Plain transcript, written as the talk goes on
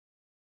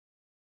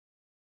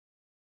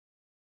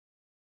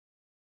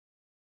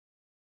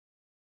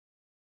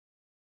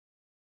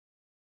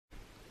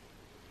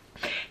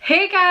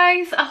Hey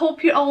guys, I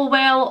hope you're all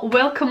well.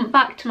 Welcome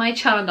back to my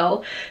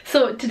channel.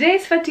 So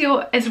today's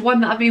video is one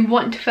that I've been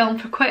wanting to film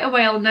for quite a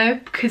while now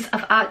because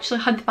I've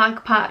actually had the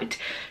bag packed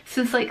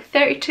since like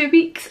 32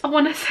 weeks, I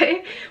want to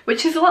say,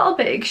 which is a little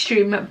bit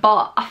extreme,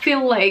 but I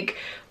feel like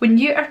when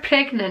you are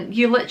pregnant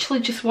you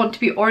literally just want to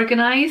be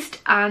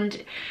organised,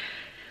 and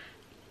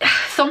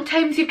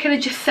sometimes you're kind of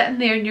just sitting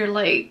there and you're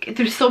like,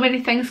 there's so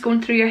many things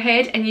going through your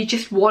head and you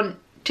just want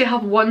to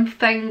have one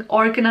thing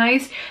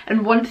organised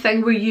and one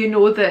thing where you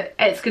know that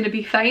it's going to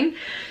be fine.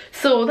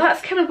 So that's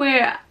kind of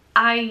where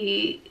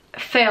I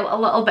felt a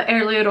little bit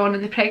earlier on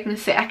in the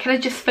pregnancy. I kind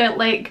of just felt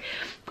like,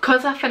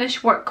 because I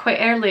finished work quite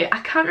early, I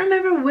can't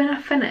remember when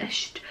I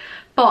finished,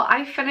 but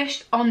I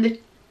finished on the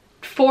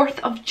 4th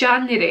of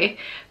January,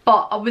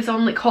 but I was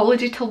on like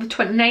holiday till the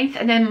 29th,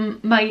 and then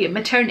my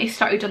maternity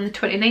started on the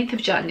 29th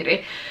of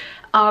January.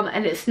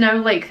 And it's now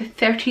like the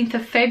 13th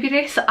of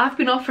February, so I've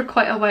been off for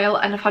quite a while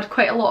and I've had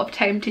quite a lot of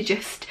time to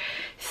just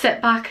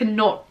sit back and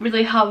not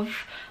really have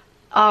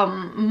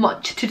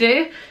much to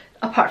do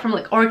apart from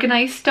like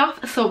organised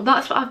stuff. So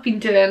that's what I've been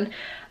doing.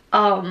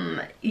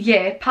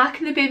 Yeah,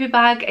 packing the baby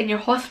bag in your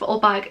hospital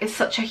bag is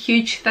such a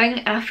huge thing,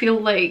 and I feel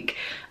like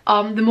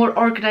the more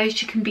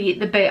organised you can be,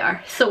 the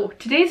better. So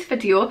today's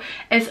video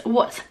is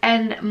what's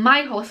in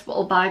my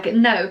hospital bag.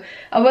 Now,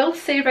 I will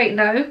say right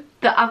now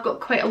that I've got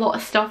quite a lot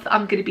of stuff that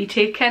I'm going to be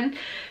taking.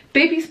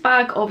 Baby's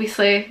bag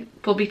obviously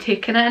will be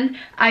taken in.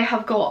 I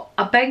have got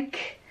a big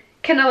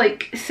kind of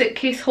like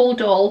suitcase hold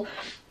all,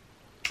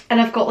 and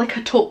I've got like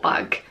a tote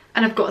bag,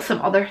 and I've got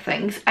some other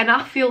things. And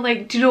I feel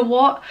like, do you know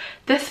what,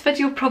 this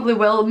video probably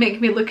will make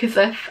me look as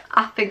if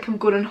I think I'm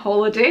going on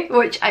holiday,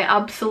 which I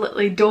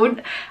absolutely don't.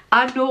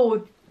 I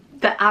know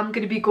that I'm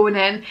going to be going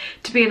in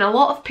to be in a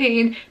lot of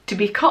pain, to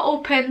be cut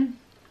open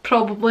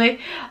probably,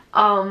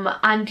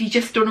 and you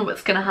just don't know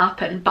what's going to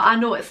happen. But I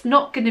know it's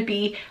not going to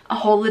be a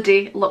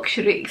holiday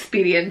luxury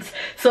experience.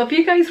 So if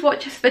you guys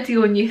watch this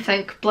video and you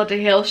think,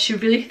 bloody hell, she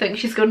really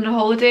thinks she's going on a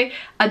holiday,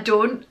 I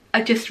don't.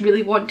 I just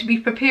really want to be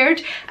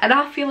prepared. And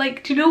I feel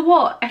like, do you know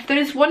what, if there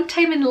is one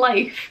time in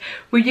life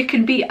where you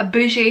can be a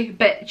bougie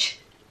bitch,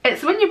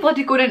 it's when you're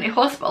bloody going into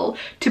hospital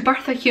to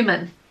birth a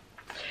human.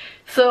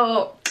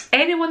 So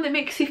anyone that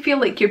makes you feel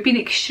like you're being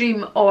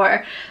extreme,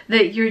 or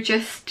that you're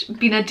just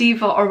being a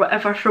diva or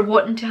whatever for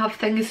wanting to have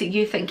things that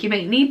you think you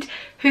might need,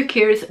 who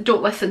cares?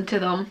 Don't listen to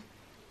them.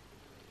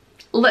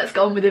 Let's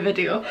get on with the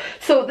video.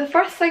 So the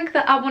first thing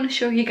that I want to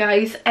show you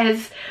guys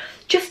is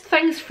just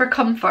things for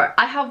comfort.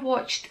 I have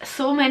watched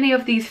so many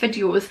of these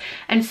videos,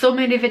 and so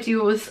many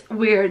videos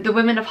where the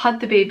women have had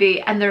the baby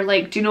and they're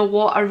like, do you know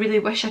what, I really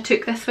wish I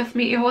took this with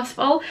me to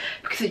hospital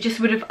because it just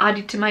would have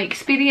added to my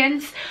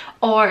experience.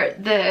 Or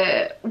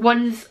the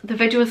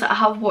videos that I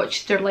have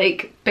watched, they're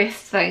like,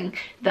 best thing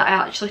that I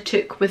actually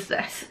took was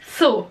this.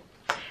 So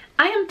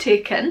I am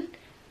taking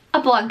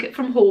a blanket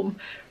from home.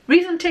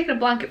 Reason I'm taking a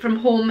blanket from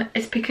home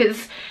is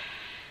because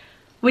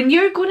when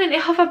you're going in to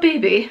have a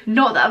baby,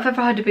 not that I've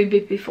ever had a baby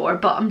before,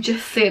 but I'm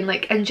just saying,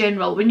 like, in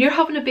general, when you're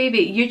having a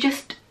baby, you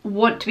just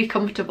want to be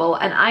comfortable,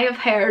 and I have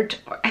heard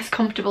as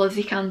comfortable as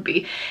you can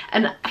be.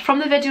 And from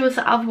the videos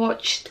that I've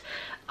watched,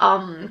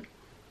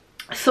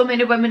 so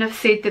many women have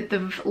said that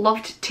they've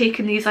loved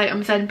taking these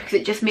items in because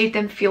it just made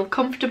them feel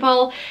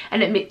comfortable,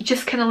 and it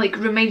just kind of like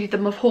reminded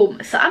them of home.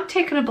 So I'm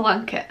taking a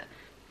blanket.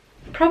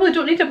 Probably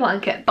don't need a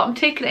blanket, but I'm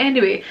taking it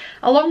anyway.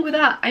 Along with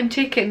that, I'm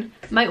taking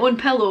my own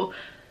pillow.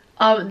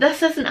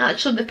 This isn't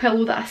actually the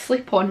pillow that I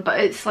sleep on, but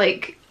it's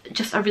like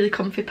just a really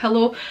comfy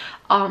pillow.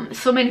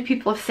 So many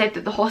people have said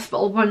that the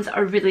hospital ones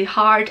are really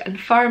hard and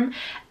firm,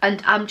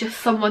 and I'm just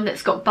someone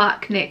that's got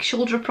back, neck,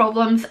 shoulder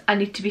problems. I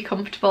need to be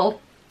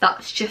comfortable.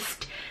 That's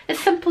just as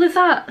simple as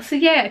that. So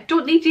yeah,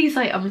 don't need these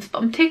items, but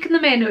I'm taking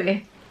them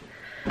anyway.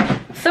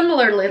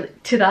 Similarly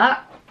to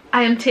that,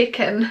 I am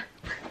taking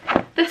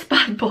this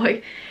bad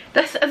boy.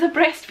 This is a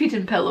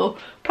breastfeeding pillow.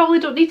 Probably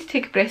don't need to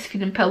take a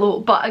breastfeeding pillow,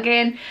 but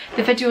again,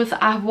 the videos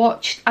that I've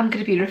watched, I'm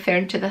going to be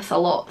referring to this a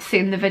lot,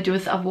 saying the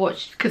videos that I've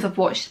watched, because I've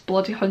watched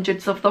bloody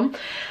hundreds of them.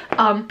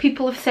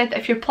 People have said that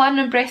if you're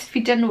planning on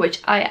breastfeeding,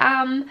 which I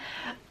am,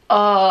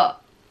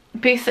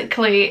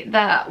 basically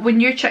that when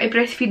you're trying to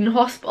breastfeed in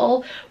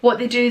hospital, what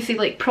they do is they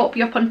like prop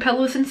you up on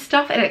pillows and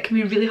stuff, and it can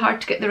be really hard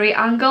to get the right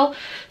angle.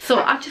 So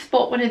I just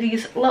bought one of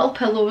these little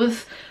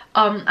pillows.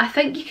 I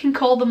think you can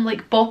call them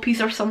like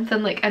boppies or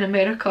something, like in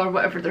America or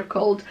whatever they're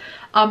called.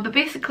 But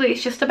basically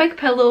it's just a big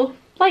pillow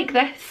like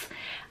this,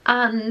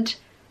 and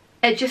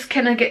it just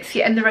kind of gets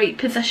you in the right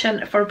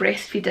position for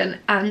breastfeeding.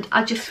 And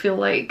I just feel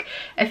like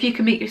if you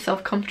can make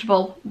yourself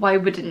comfortable, why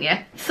wouldn't you?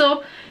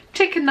 So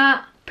taking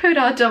that, poor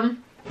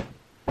Adam,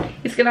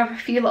 he's gonna have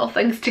a few little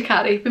things to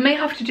carry. We may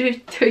have to do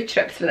 2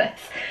 trips for this.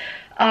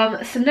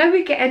 So now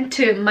we get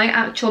into my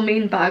actual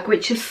main bag,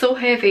 which is so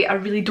heavy I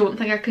really don't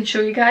think I can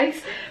show you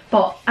guys,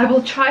 but I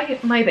will try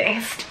my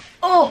best.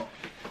 Oh,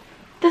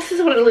 this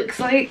is what it looks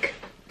like.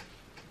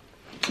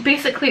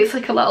 Basically it's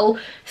like a little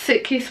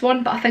suitcase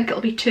one, but I think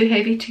it'll be too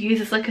heavy to use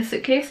as like a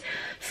suitcase,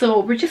 so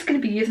we're just going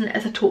to be using it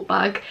as a tote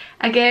bag.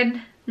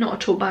 Again, not a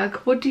tote bag,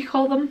 what do you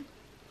call them?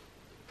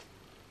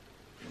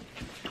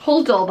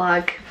 hold doll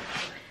bag.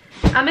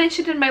 I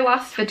mentioned in my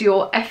last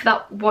video if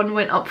that one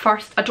went up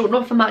first. I don't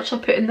know if I'm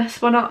actually putting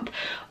this one up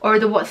or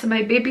the What's in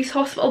My Baby's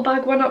Hospital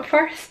bag one up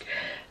first.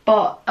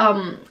 But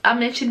I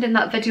mentioned in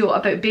that video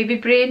about baby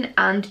brain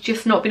and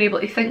just not being able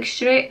to think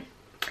straight.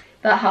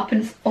 That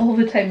happens all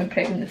the time in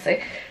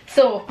pregnancy.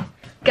 So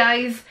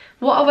guys,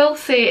 what I will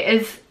say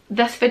is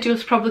this video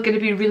is probably going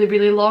to be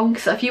really long,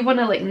 so if you want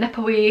to like nip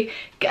away,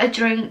 get a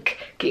drink,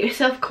 get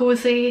yourself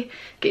cozy,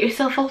 get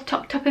yourself all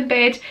tucked up in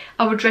bed,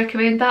 I would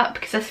recommend that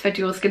because this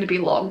video is going to be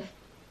long.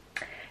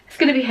 It's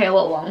going to be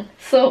hella long.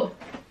 So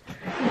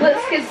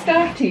let's get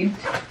started.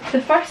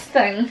 The first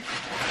thing,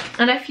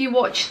 and if you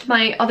watched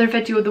my other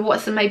video, the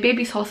What's in My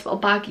Baby's Hospital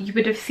bag, you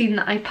would have seen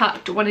that I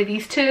packed one of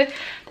these too.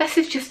 This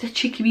is just a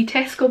cheeky wee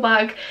Tesco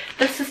bag.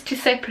 This is to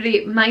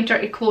separate my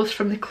dirty clothes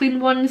from the clean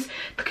ones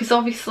because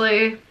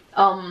obviously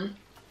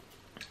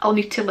I'll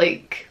need to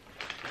like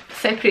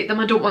separate them.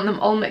 I don't want them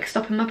all mixed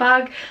up in my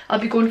bag. I'll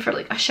be going for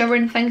like a shower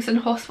and things in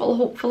hospital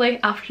hopefully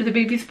after the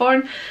baby's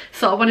born,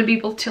 so I want to be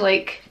able to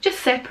like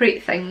just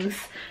separate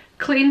things,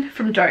 clean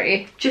from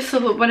dirty, just so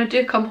that when I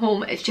do come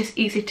home it's just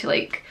easy to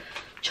like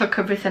chuck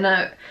everything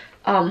out.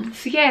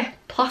 So yeah,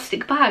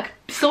 plastic bag.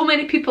 So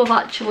many people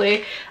have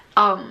actually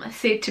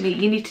said to me,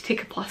 you need to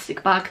take a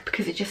plastic bag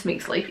because it just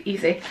makes life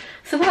easy.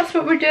 So that's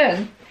what we're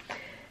doing.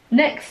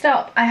 Next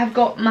up, I have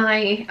got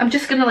my, I'm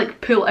just gonna like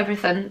pull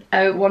everything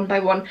out one by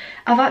one.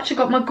 I've actually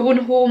got my going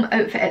home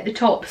outfit at the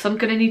top, so I'm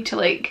gonna need to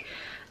like,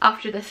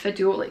 after this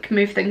video, like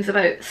move things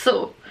about.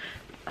 So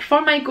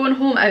for my going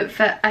home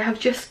outfit, I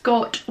have just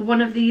got one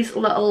of these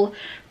little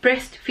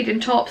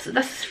breastfeeding tops.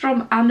 This is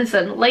from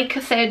Amazon. Like I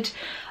said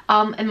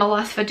in my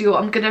last video,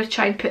 I'm gonna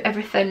try and put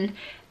everything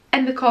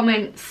in the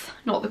comments,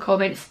 not the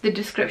comments, the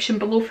description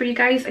below for you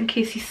guys in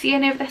case you see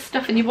any of this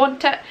stuff and you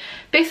want it.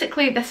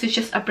 Basically this is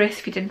just a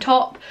breastfeeding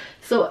top,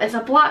 so it's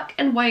a black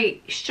and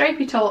white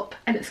stripy top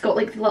and it's got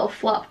like the little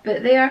flap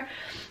bit there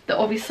that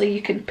obviously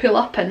you can pull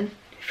up and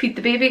feed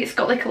the baby. It's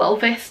got like a little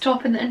vest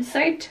top on the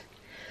inside.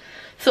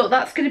 So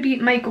that's going to be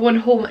my going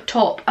home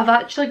top. I've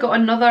actually got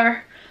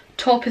another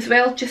top as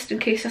well just in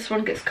case this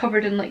one gets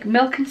covered in like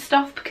milk and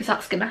stuff because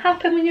that's going to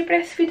happen when you're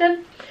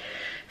breastfeeding.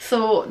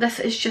 So this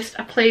is just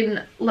a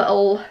plain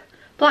little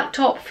black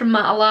top from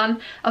Matalan.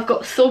 I've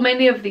got so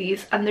many of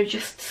these and they're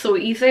just so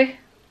easy.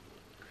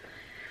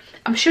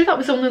 I'm sure that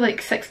was only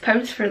like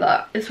 £6 for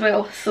that as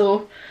well.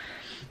 So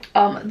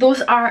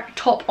those are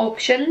top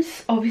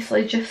options,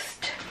 obviously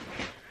just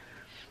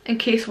in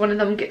case one of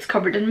them gets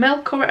covered in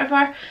milk or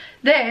whatever.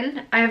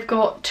 Then I've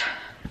got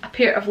a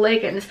pair of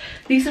leggings.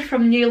 These are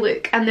from New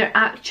Look and they're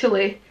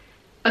actually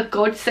a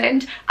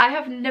godsend. I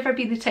have never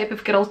been the type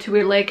of girl to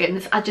wear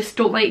leggings. I just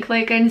don't like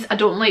leggings. I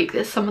don't like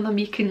that some of them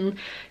you can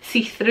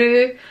see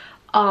through.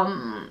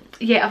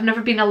 Yeah, I've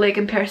never been a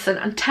legging person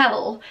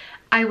until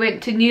I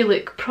went to New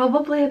Look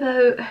probably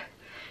about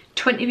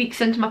 20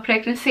 weeks into my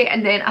pregnancy,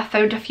 and then I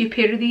found a few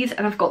pair of these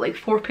and I've got like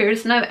 4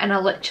 pairs now and I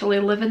literally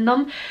live in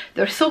them.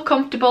 They're so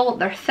comfortable,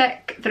 they're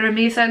thick, they're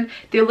amazing,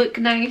 they look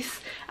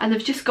nice, and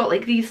they've just got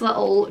like these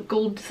little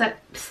gold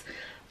zips.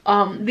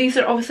 These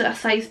are obviously a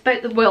size,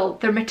 but well,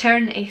 they're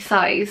maternity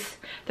size.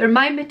 They're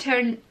my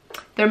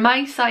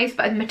size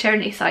but in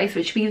maternity size,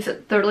 which means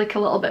that they're like a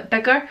little bit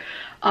bigger.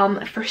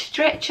 For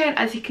stretching,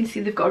 as you can see,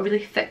 they've got a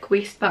really thick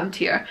waistband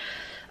here.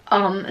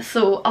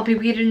 So I'll be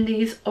wearing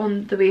these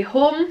on the way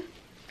home.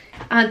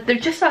 And they're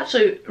just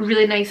actually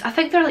really nice. I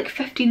think they're like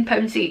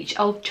 £15 each.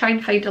 I'll try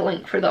and find a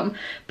link for them,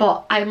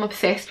 but I'm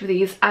obsessed with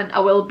these and I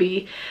will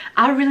be.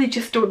 I really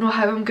just don't know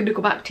how I'm going to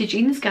go back to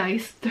jeans,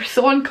 guys. They're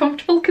so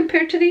uncomfortable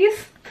compared to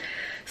these.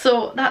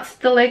 So that's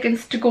the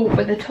leggings to go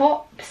with the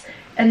tops.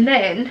 And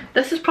then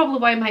this is probably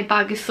why my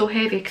bag is so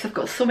heavy, because I've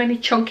got so many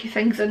chunky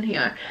things in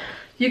here.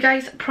 You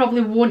guys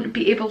probably won't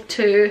be able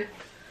to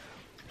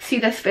see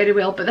this very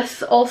well, but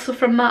this is also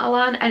from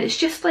Matalan and it's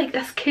just like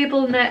this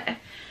cable knit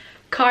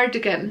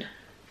cardigan.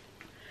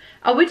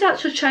 I would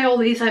actually try all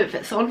these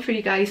outfits on for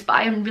you guys, but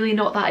I am really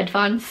not that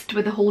advanced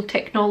with the whole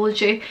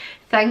technology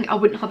thing. I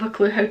wouldn't have a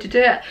clue how to do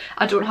it.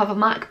 I don't have a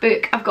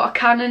MacBook. I've got a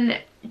Canon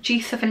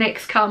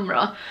G7X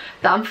camera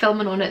that I'm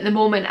filming on at the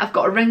moment. I've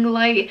got a ring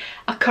light.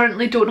 I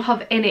currently don't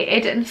have any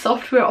editing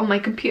software on my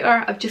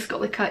computer. I've just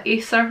got like an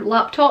Acer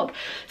laptop,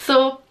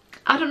 so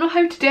I don't know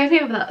how to do any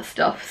of that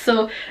stuff.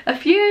 So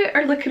if you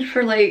are looking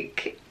for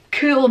like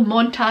cool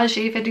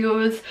montage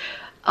videos,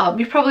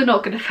 you're probably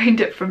not going to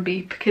find it from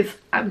me because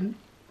I'm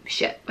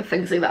shit with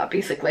things like that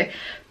basically.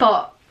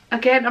 But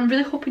again, I'm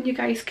really hoping you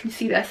guys can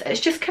see this. It's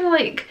just kind of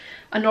like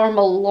a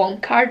normal long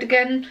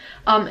cardigan.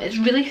 It's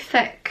really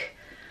thick.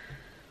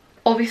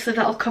 Obviously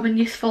that'll come in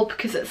useful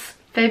because it's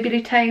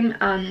February time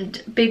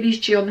and baby's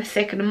due on the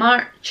 2nd of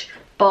March.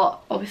 But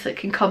obviously it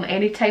can come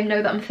anytime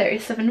now that I'm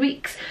 37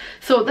 weeks.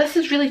 So this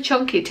is really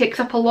chunky. It takes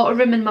up a lot of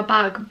room in my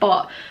bag,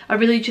 but I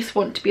really just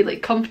want to be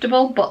like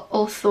comfortable but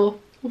also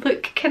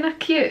look kind of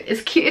cute.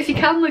 As cute as you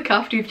can look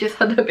after you've just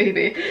had a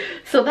baby.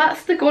 So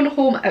that's the going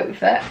home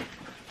outfit.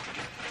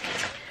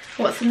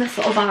 What's in this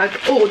little bag?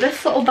 Oh,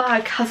 this little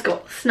bag has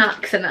got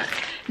snacks in it.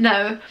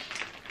 Now,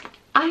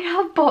 I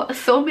have bought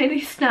so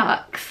many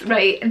snacks,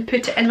 right, and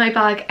put it in my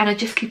bag, and I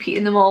just keep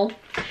eating them all.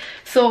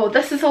 So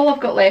this is all I've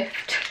got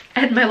left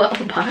in my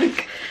little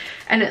bag,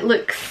 and it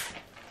looks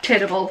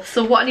terrible.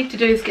 So what I need to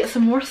do is get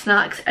some more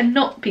snacks and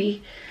not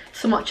be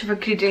so much of a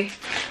greedy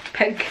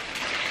pig.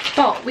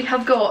 But we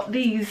have got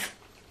these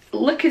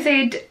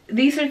Lucozade,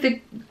 these are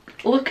the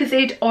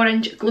Lucozade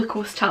orange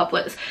glucose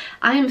tablets.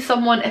 I am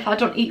someone, if I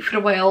don't eat for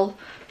a while,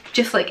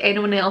 just like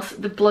anyone else,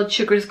 the blood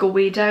sugars go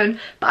way down,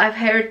 but I've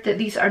heard that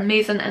these are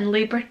amazing in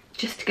labour,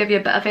 just to give you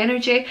a bit of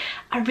energy.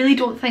 I really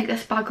don't think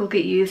this bag will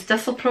get used.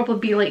 This will probably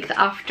be like the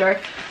after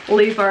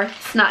labour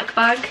snack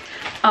bag,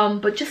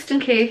 but just in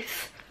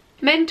case.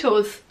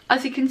 Mentos,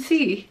 as you can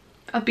see,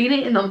 I've been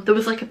eating them. There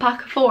was like a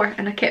pack of 4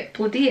 and I kept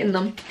bloody eating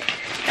them.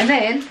 And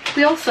then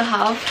we also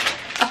have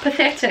a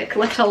pathetic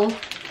little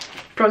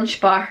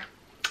brunch bar.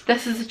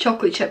 This is a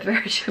chocolate chip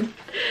version.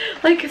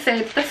 Like I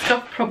said, this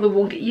stuff probably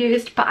won't get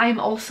used, but I'm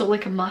also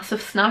like a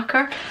massive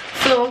snacker.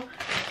 So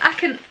I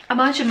can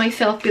imagine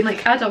myself being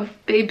like, Adam,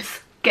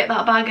 babes, get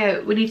that bag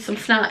out, we need some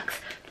snacks.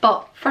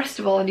 But first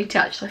of all, I need to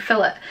actually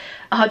fill it.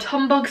 I had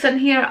humbugs in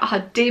here, I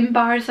had Dame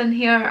bars in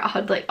here, I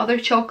had like other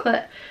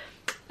chocolate.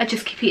 I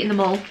just keep eating them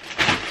all.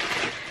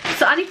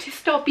 So I need to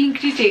stop being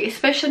greedy,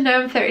 especially now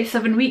I'm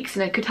 37 weeks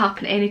and it could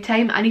happen any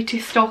time. I need to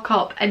stock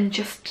up and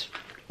just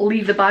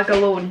leave the bag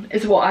alone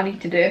is what I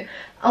need to do.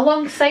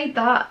 Alongside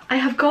that, I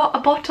have got a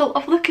bottle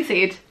of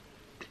Lucozade.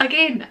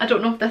 Again, I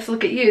don't know if this will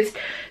get used.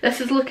 This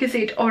is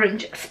Lucozade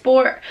Orange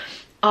Sport.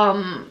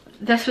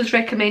 This was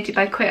recommended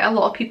by quite a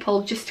lot of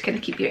people just to kind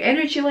of keep your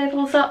energy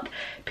levels up,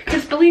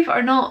 because believe it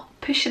or not,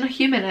 pushing a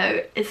human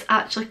out is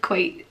actually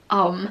quite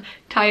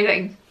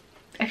tiring,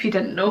 if you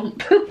didn't know.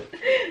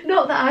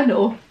 Not that I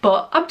know,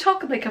 but I'm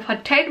talking like I've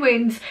had 10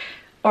 wains,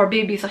 or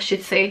babies I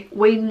should say.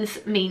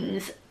 Wains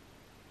means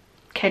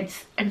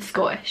kids in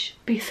Scottish,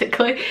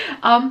 basically.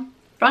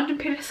 Random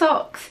pair of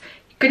socks.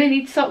 You're gonna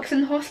need socks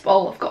in the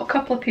hospital. I've got a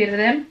couple of pair of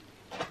them.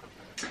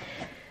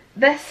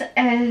 This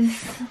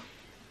is...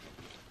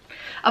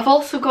 I've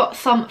also got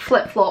some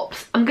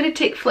flip-flops. I'm gonna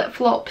take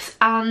flip-flops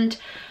and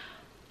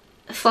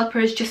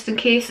slippers just in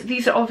case.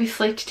 These are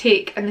obviously to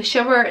take in the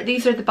shower.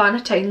 These are the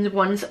Bannatyne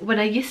ones when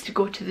I used to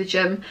go to the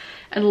gym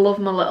and love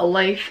my little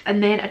life,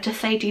 and then I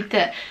decided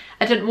that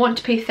I didn't want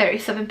to pay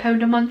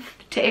 £37 a month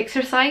to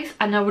exercise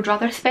and I would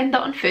rather spend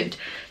that on food.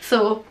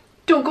 So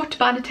don't go to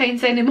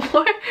Bannatynes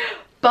anymore.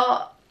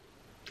 But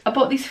I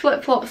bought these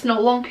flip-flops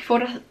not long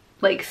before I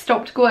like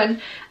stopped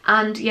going,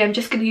 and yeah, I'm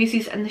just going to use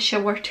these in the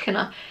shower to kind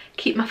of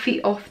keep my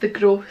feet off the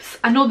gross.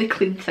 I know they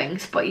clean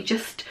things, but you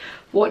just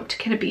want to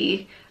kind of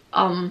be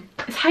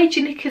as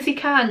hygienic as you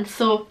can.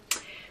 So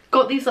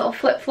got these little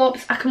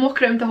flip-flops. I can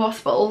walk around the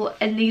hospital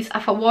in these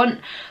if I want.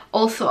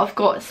 Also, I've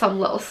got some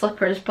little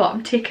slippers, but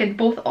I'm taking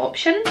both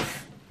options.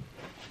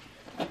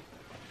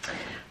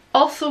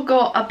 Also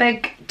got a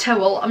big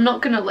towel. I'm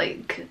not gonna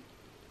like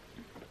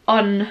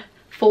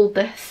unfold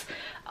this.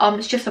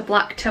 It's just a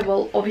black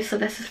towel. Obviously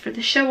this is for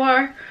the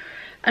shower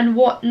and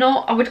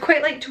whatnot. I would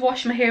quite like to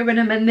wash my hair when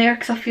I'm in there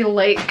because I feel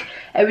like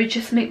it would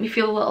just make me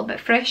feel a little bit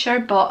fresher,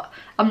 but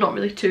I'm not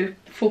really too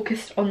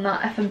focused on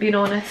that, if I'm being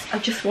honest. I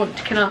just want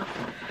to kind of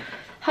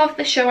have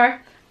the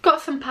shower.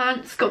 Got some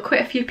pants, got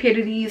quite a few pair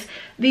of these.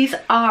 These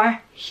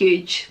are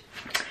huge.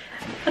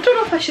 I don't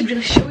know if I should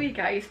really show you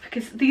guys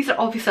because these are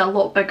obviously a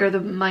lot bigger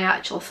than my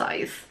actual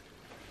size.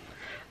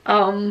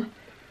 Did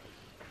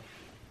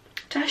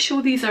I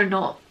show these or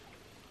not?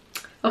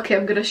 Okay,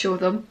 I'm gonna show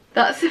them.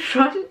 That's the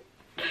front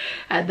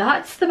and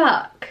that's the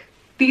back.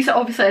 These are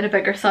obviously in a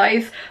bigger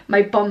size.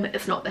 My bum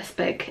is not this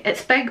big.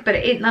 It's big, but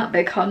it ain't that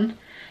big, hun.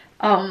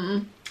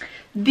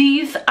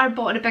 These are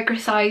bought in a bigger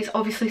size,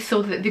 obviously,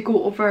 so that they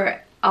go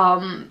over,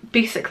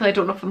 basically, I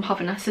don't know if I'm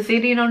having a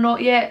cesarean or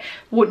not yet.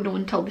 Won't know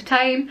until the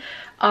time.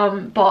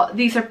 But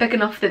these are big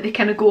enough that they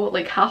kind of go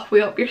like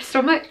halfway up your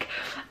stomach.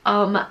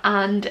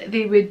 And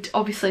they would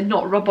obviously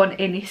not rub on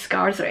any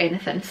scars or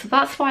anything. So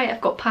that's why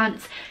I've got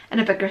pants in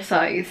a bigger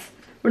size.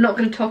 We're not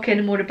going to talk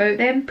anymore about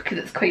them because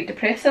it's quite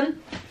depressing.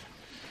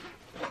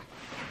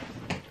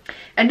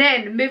 And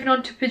then moving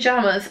on to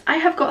pyjamas, I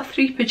have got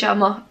 3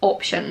 pyjama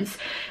options.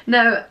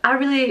 Now I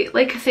really,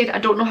 like I said, I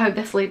don't know how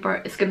this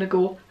labour is going to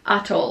go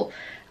at all.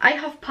 I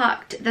have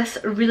packed this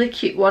really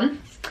cute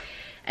one.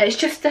 It's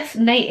just this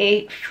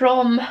nightie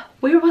from,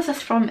 where was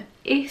this from?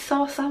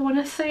 ASOS, I want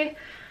to say.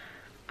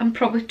 I'm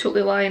probably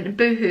totally lying.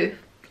 Boohoo.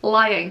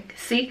 Lying,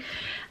 see?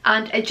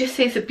 And it just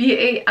says the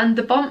beauty and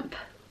the bump,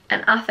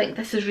 and I think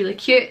this is really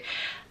cute.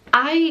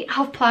 I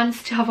have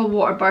plans to have a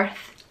water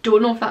birth.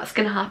 Don't know if that's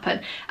going to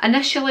happen.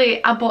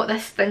 Initially I bought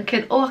this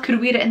thinking, oh, I could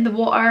wear it in the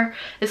water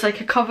as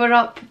like a cover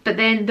up, but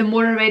then the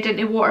more I read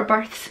into water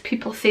births,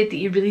 people said that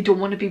you really don't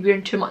want to be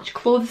wearing too much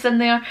clothes in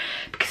there,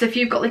 because if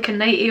you've got like a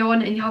nightie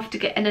on and you have to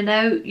get in and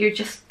out, you're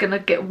just going to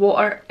get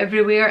water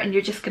everywhere and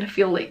you're just going to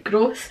feel like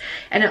gross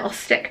and it'll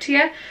stick to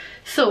you.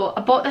 So I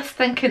bought this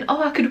thinking,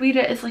 oh, I could wear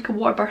it as like a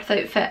water birth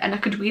outfit, and I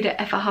could wear it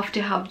if I have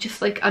to have just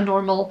like a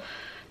normal,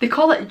 they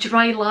call it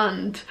dry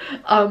land,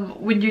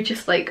 when you're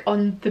just like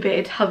on the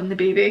bed having the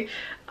baby.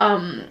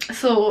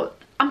 So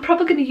I'm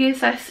probably going to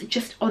use this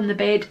just on the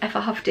bed if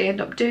I have to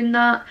end up doing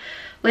that.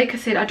 Like I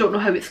said, I don't know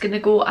how it's going to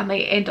go. I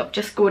might end up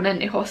just going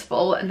into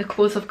hospital and the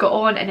clothes I've got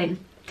on and then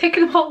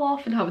taking them all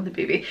off and having the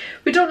baby.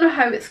 We don't know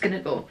how it's going to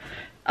go.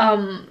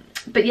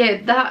 But yeah,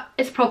 that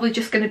is probably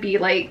just going to be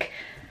like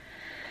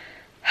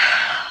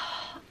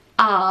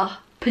a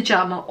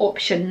pyjama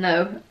option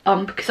now,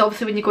 because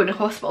obviously when you go into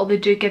hospital they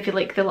do give you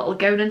like the little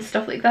gown and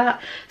stuff like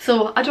that.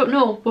 So I don't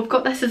know, we've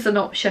got this as an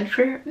option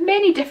for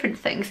many different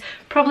things,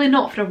 probably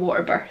not for a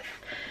water birth.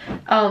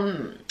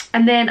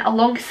 And then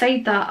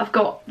alongside that I've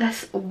got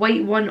this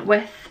white one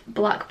with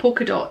black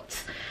polka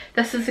dots.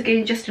 This is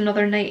again just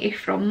another nightie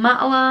from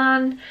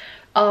Matalan.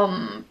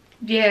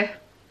 Yeah,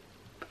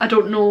 I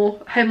don't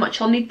know how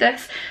much I'll need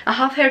this. I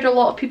have heard a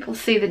lot of people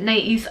say that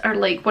nighties are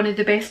like one of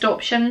the best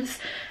options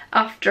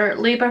after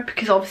labour,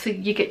 because obviously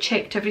you get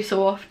checked every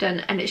so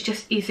often and it's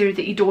just easier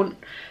that you don't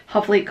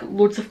have like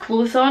loads of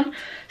clothes on.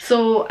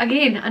 So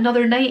again,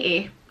 another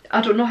nightie.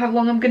 I don't know how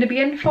long I'm going to be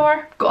in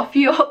for. Got a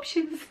few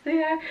options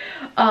there.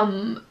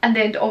 And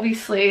then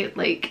obviously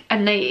like a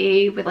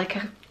nightie with like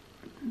a,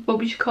 what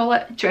would you call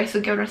it,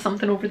 dressing gown or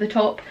something over the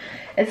top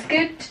is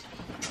good.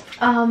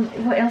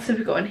 What else have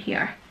we got in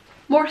here?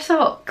 More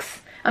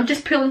socks. I'm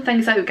just pulling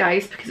things out,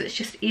 guys, because it's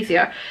just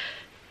easier.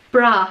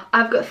 Bra,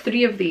 I've got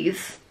 3 of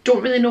these.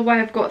 Don't really know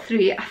why I've got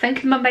 3. I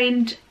think in my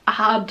mind I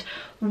had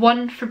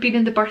one for being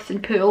in the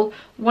birthing pool,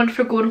 one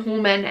for going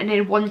home in, and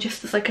then one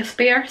just as like a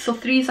spare. So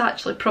 3 is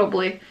actually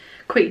probably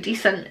quite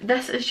decent.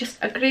 This is just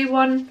a grey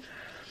one.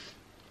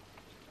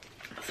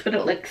 That's what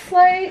it looks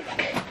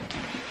like.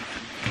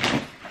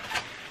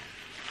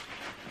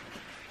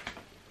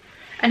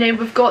 And then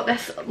we've got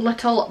this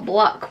little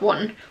black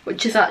one,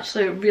 which is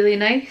actually really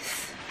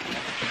nice.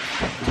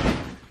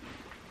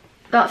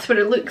 That's what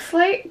it looks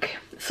like.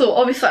 So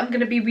obviously I'm going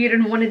to be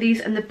wearing one of these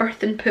in the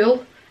birthing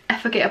pool.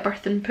 If I get a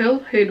birthing pool,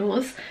 who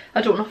knows.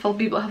 I don't know if I'll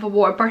be able to have a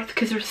water birth,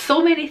 because there's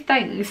so many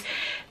things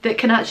that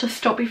can actually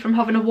stop you from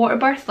having a water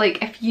birth.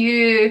 Like if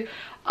you,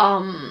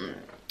 I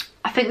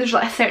think there's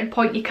like a certain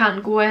point you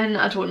can't go in.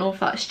 I don't know if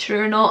that's true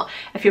or not.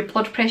 If your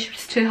blood pressure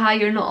is too high,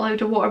 you're not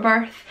allowed a water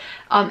birth.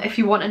 If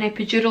you want an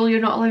epidural, you're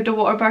not allowed a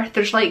water birth.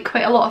 There's like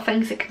quite a lot of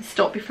things that can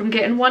stop you from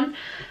getting one.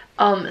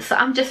 So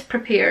I'm just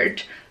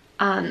prepared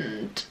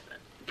and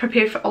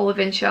prepared for all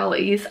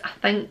eventualities, I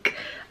think.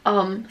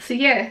 So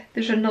yeah,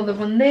 there's another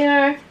one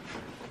there.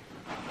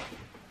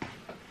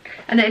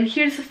 And then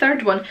here's the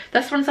third one.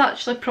 This one's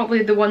actually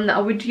probably the one that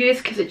I would use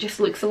because it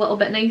just looks a little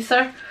bit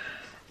nicer.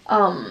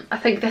 I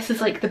think this is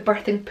like the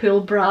birthing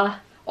pool bra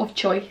of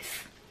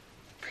choice.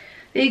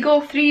 There you go,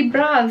 3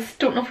 bras.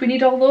 Don't know if we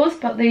need all those,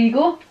 but there you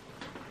go.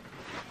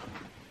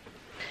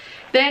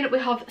 Then we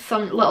have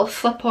some little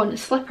slip-on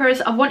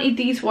slippers. I wanted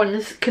these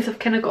ones because I've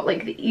kind of got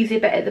like the easy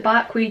bit at the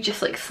back where you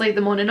just like slide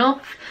them on and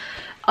off.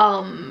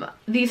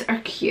 These are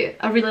cute.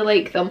 I really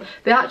like them.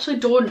 They actually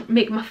don't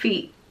make my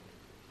feet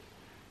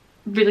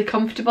really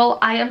comfortable.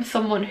 I am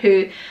someone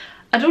who,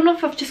 I don't know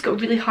if I've just got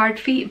really hard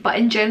feet, but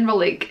in general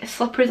like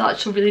slippers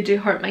actually really do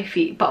hurt my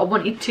feet. But I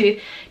wanted to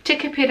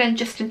take a pair in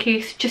just in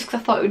case, just because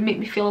I thought it would make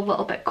me feel a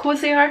little bit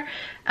cozier.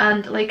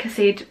 And like I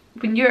said,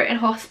 when you're in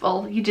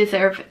hospital you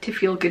deserve to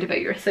feel good about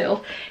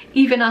yourself.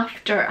 Even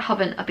after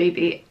having a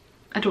baby,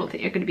 I don't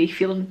think you're going to be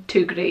feeling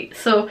too great.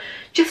 So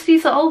just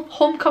these little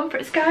home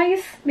comforts,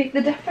 guys, make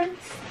the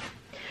difference.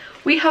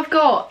 We have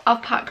got,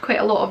 I've packed quite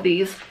a lot of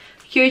these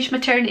huge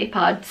maternity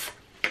pads.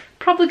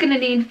 Probably going to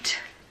need,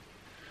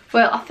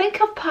 well, I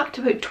think I've packed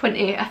about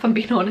 20 if I'm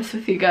being honest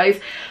with you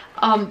guys.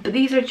 But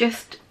these are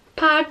just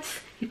pads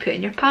you put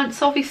in your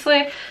pants,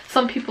 obviously.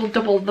 Some people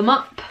double them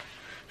up.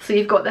 So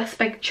you've got this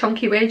big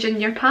chunky wedge in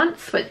your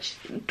pants, which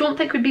I don't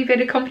think would be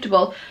very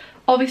comfortable.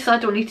 Obviously I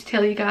don't need to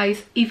tell you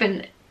guys,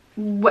 even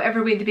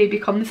whatever way the baby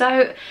comes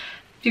out,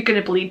 you're going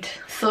to bleed.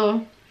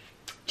 So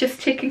just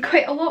taking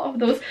quite a lot of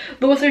those.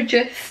 Those are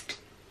just,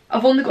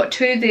 I've only got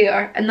 2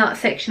 there in that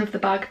section of the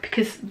bag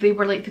because they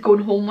were like the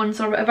going home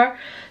ones or whatever.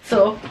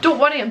 So don't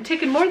worry, I'm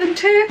taking more than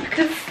 2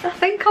 because I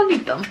think I'll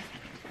need them.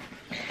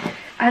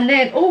 And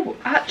then, oh,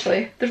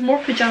 actually, there's more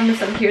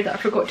pyjamas in here that I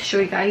forgot to show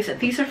you guys.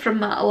 These are from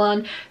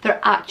Matalan. They're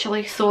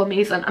actually so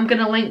amazing. I'm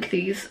going to link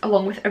these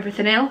along with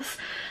everything else.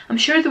 I'm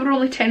sure they were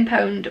only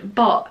 £10,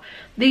 but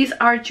these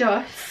are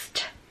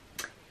just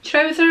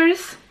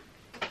trousers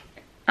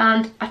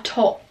and a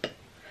top.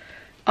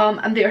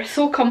 And they are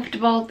so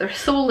comfortable, they're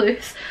so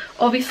loose.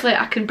 Obviously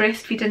I can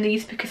breastfeed in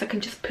these because I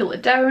can just pull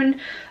it down,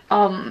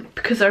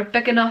 because they're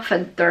big enough,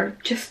 and they're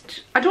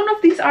just, I don't know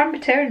if these are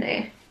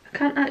maternity. I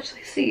can't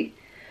actually see.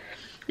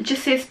 It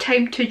just says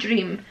time to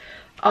dream.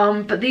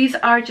 But these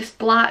are just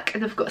black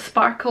and they've got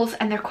sparkles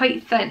and they're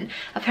quite thin.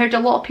 I've heard a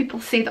lot of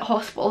people say that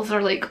hospitals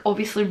are like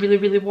obviously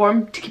really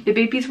warm to keep the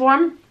babies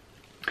warm.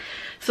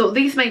 So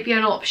these might be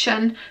an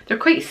option. They're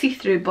quite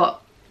see-through,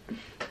 but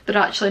they're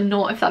actually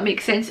not, if that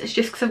makes sense. It's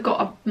just because I've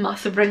got a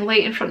massive ring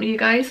light in front of you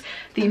guys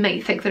that you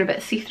might think they're a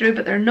bit see-through,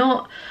 but they're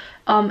not.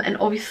 And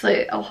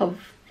obviously I'll have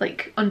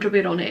like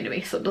underwear on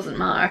anyway, so it doesn't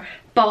matter.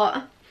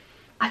 But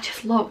I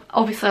just love,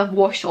 obviously I've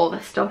washed all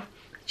this stuff.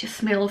 just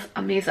smells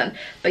amazing.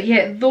 But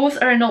yeah, those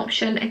are an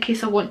option in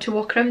case I want to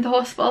walk around the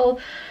hospital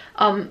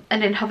and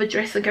then have a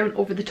dressing gown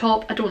over the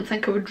top. I don't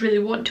think I would really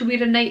want to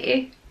wear a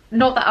nightie.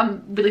 Not that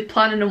I'm really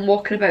planning on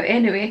walking about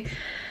anyway.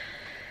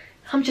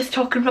 I'm just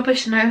talking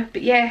rubbish now.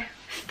 But yeah,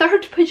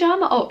 third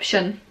pyjama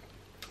option,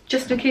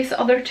 just in case the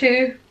other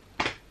two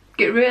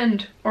get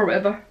ruined or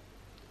whatever.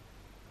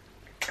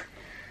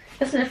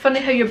 Isn't it funny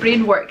how your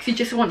brain works? You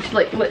just want to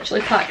like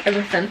literally pack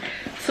everything.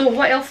 So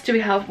what else do we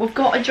have? We've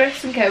got a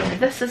dressing gown.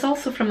 This is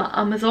also from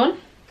Amazon.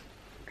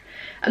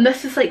 And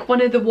this is like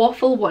one of the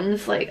waffle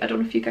ones. Like, I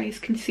don't know if you guys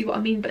can see what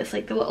I mean, but it's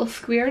like the little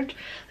squared,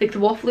 like the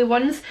waffly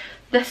ones.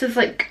 This is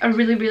like a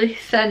really, really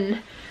thin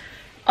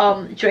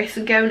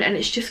dressing gown, and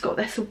it's just got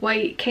this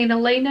white kind of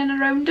lining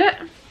around it.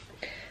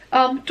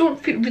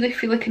 Don't really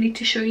feel like I need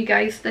to show you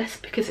guys this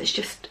because it's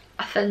just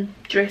a thin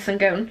dressing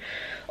gown.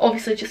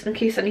 Obviously just in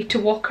case I need to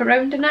walk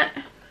around in it.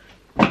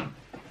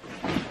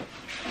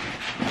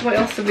 What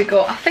else have we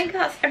got? I think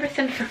that's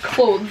everything for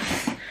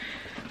clothes.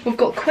 We've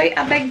got quite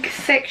a big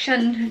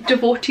section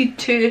devoted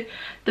to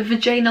the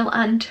vaginal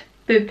and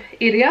boob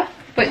area,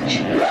 which,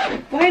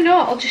 why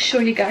not? I'll just show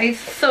you guys.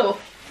 So,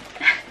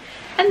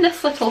 in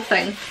this little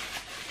thing,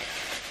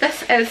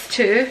 this is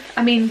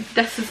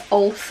this is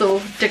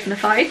also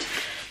dignified.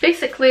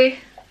 Basically,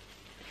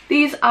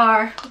 these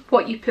are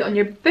what you put on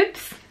your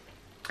boobs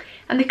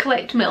and they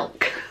collect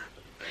milk.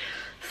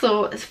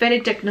 So it's very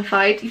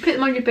dignified. You put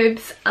them on your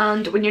boobs,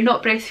 and when you're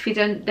not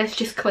breastfeeding, this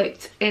just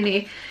collects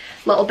any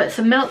little bits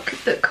of milk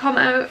that come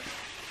out.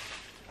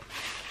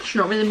 There's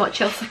not really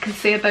much else I can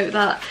say about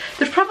that.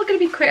 There's probably going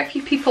to be quite a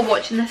few people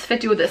watching this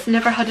video that's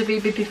never had a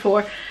baby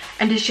before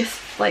and is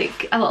just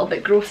like a little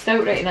bit grossed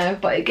out right now,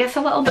 but it gets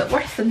a little bit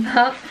worse than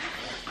that.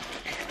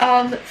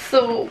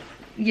 So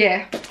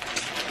yeah,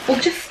 we'll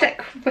just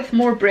stick with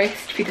more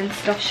breastfeeding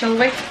stuff, shall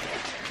we?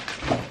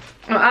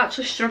 I'm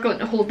actually struggling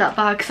to hold that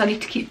bag because I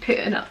need to keep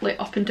putting it like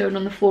up and down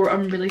on the floor.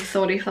 I'm really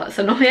sorry if that's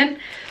annoying.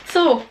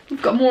 So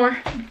we've got more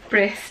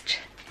breast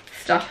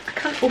stuff. I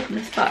can't open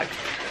this bag.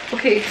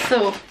 Okay,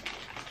 so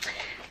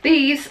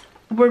these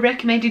were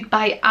recommended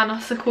by Anna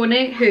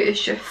Saccone, who is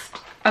just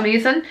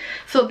amazing.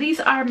 So these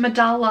are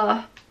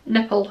Matalan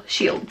nipple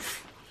shields.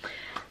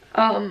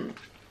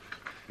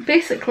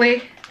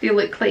 Basically they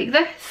look like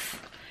this.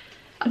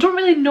 I don't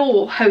really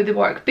know how they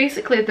work.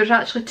 Basically there's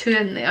actually two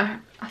in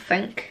there, I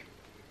think.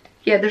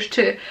 Yeah, there's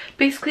two.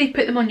 Basically you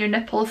put them on your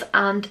nipples,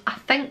 and I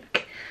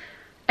think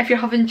if you're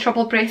having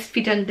trouble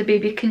breastfeeding, the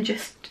baby can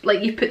just,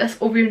 like, you put this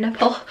over your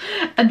nipple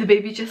and the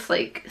baby just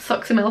like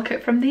sucks the milk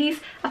out from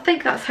these. I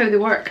think that's how they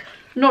work.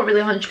 I'm not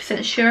really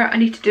 100% sure. I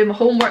need to do my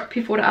homework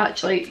before I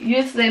actually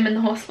use them in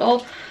the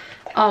hospital.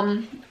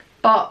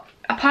 But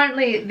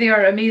apparently they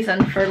are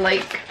amazing for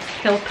like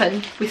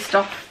helping with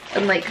stuff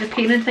and like the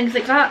pain and things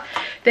like that.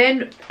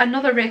 Then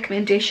another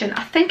recommendation,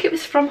 I think it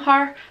was from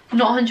her, I'm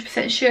not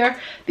 100% sure.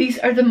 These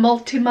are the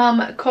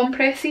Multimam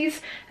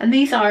compresses, and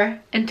these are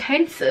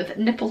intensive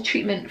nipple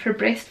treatment for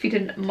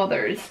breastfeeding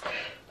mothers.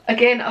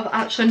 Again, I've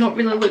actually not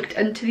really looked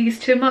into these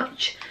too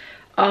much,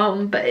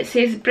 but it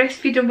says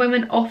breastfeeding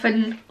women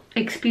often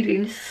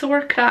experience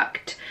sore,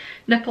 cracked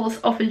nipples,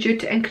 often due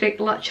to incorrect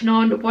latching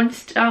on.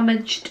 Once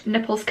damaged,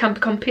 nipples can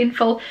become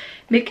painful,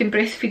 making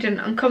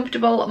breastfeeding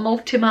uncomfortable.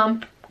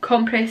 Multimam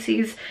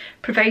compresses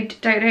provide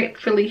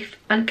direct relief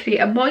and create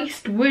a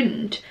moist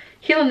wound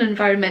healing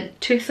environment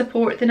to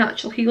support the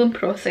natural healing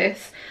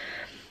process.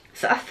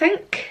 So I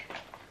think,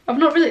 I've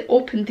not really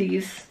opened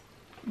these.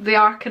 They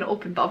are kind of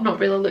open, but I've not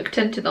really looked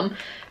into them.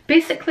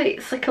 Basically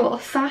it's like a little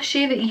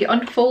sachet that you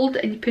unfold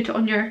and you put it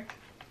on your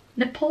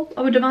nipple,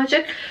 I would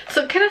imagine.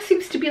 So it kind of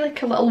seems to be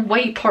like a little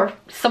wipe or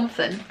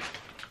something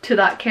to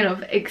that kind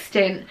of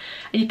extent,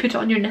 and you put it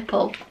on your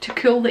nipple to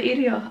cool the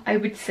area, I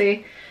would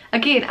say.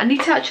 Again, I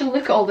need to actually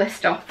look at all this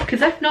stuff,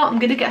 because if not I'm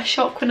going to get a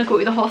shock when I go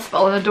to the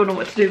hospital and I don't know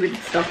what to do with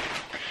this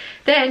stuff.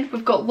 Then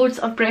we've got loads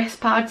of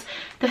breast pads.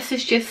 This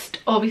is just,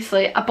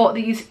 obviously I bought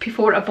these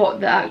before I bought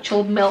the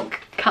actual milk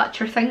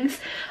catcher things.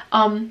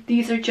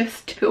 These are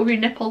just to put over your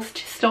nipples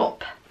to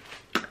stop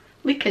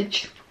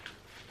leakage.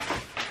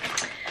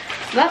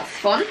 So that's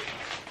fun.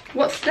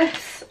 What's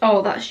this?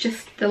 Oh, that's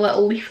just the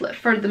little leaflet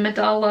for the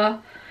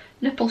Matalan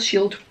nipple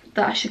shield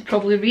that I should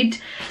probably read.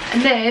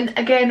 And then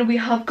again we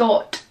have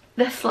got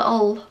this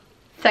little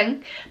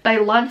thing by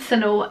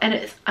Lancino, and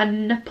it's a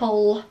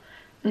nipple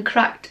and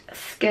cracked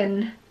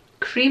skin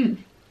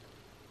cream.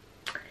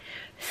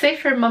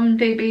 Safe for mum and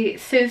baby,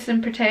 soothes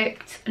and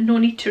protects, no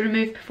need to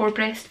remove before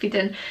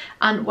breastfeeding,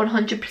 and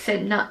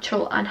 100%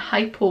 natural and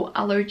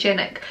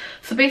hypoallergenic.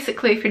 So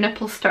basically if your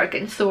nipples start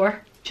getting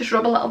sore, just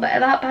rub a little bit of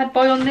that bad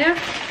boy on there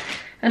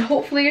and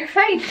hopefully you're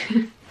fine.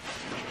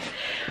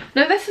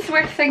 Now this is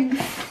where things,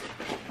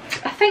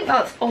 I think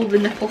that's all the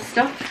nipple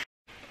stuff.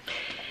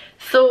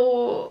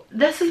 So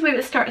this is where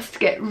it starts to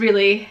get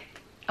really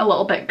a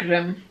little bit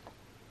grim,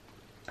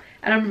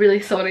 and I'm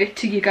really sorry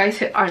to you guys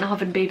who aren't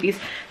having babies.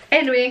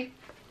 Anyway,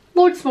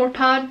 loads more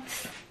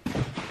pads.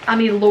 I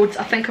mean loads,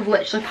 I think I've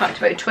literally packed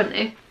about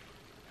 20.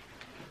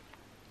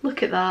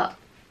 Look at that,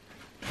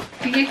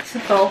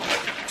 beautiful.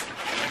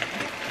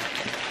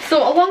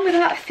 So along with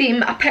that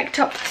theme, I picked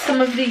up some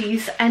of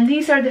these, and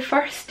these are the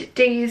First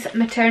Days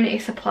Maternity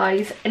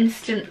Supplies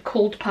Instant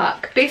Cold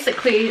Pack.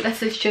 Basically,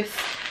 this is just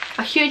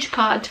a huge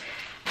pad.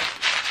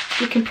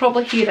 You can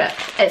probably hear it.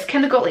 It's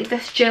kind of got like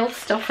this gel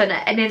stuff in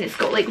it, and then it's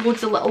got like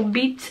loads of little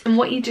beads, and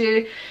what you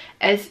do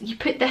is you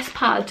put this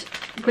pad,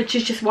 which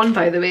is just one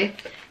by the way,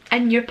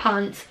 in your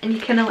pants, and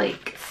you kind of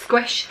like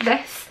squish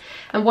this,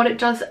 and what it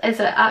does is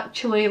it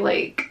actually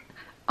like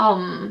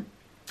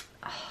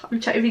I'm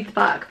trying to read the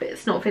back but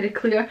it's not very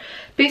clear.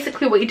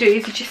 Basically what you do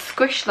is you just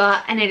squish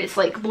that, and then it's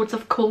like loads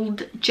of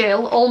cold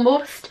gel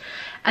almost,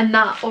 and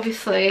that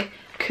obviously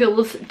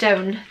cools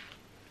down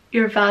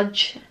your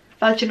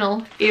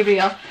vaginal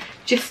area,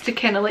 just to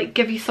kind of like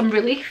give you some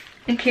relief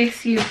in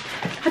case you've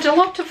had a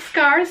lot of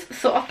scars.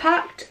 So I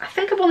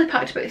think I've only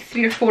packed about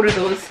 3 or 4 of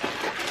those.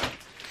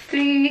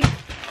 3,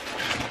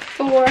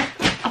 4,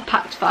 I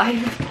packed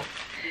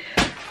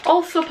 5.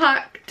 Also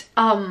packed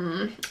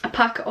a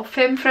packet of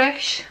Femme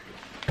Fresh,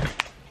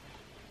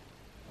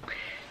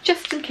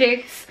 just in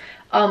case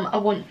I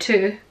want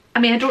to.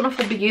 I mean, I don't know if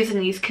I'll be using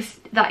these because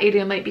that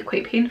area might be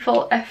quite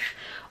painful if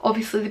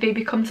obviously the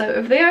baby comes out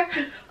of there,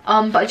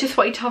 but I just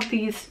wanted to have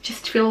these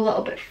just to feel a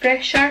little bit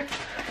fresher.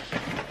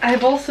 I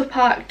have also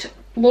packed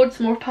loads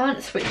more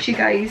pants, which you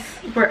guys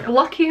were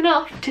lucky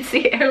enough to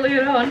see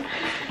earlier on.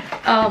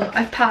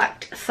 I've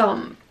packed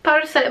some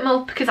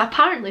paracetamol, because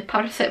apparently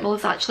paracetamol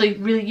is actually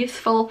really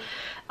useful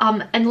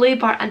in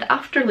labour and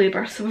after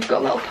labour, so we've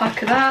got a little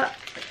pack of that.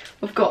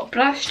 We've got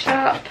brass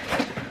strap,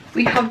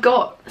 we have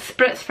got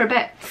spritz for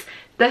bits.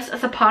 This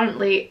is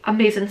apparently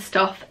amazing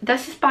stuff.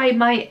 This is by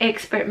My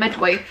Expert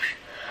Midwife,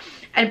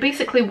 and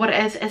basically what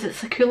it is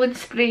it's a cooling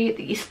spray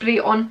that you spray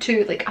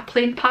onto like a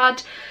plain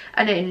pad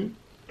and then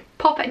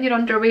pop it in your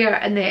underwear,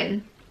 and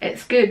then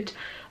it's good.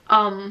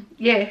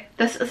 Yeah,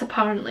 this is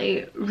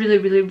apparently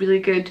really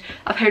good.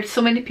 I've heard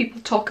so many people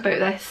talk about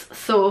this,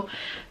 so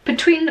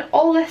between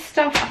all this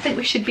stuff I think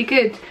we should be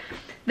good.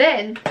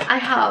 Then I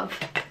have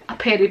a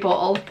peri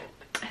bottle,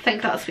 I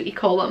think that's what you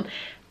call them.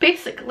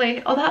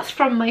 Basically, oh, that's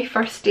from My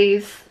First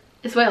Days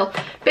as well.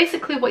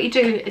 Basically what you do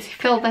is you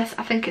fill this,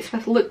 I think it's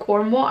with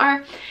lukewarm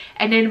water,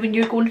 and then when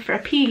you're going for a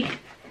pee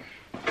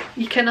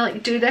you kind of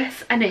like do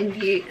this, and then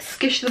you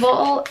squish the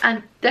bottle,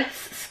 and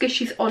this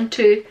squishes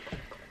onto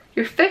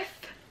your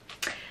fifth,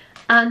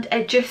 and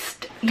it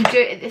just, you do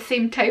it at the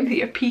same time that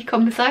your pee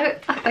comes out,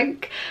 I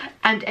think,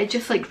 and it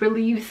just like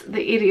relieves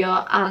the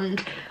area.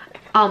 And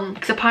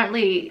because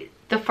apparently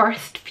the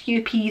first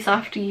few pees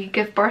after you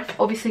give birth,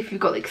 obviously if you've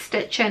got like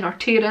stitching or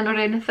tearing or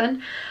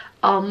anything,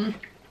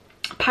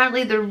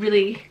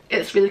 apparently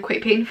it's really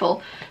quite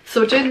painful.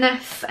 So doing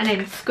this and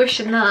then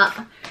squishing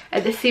that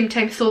at the same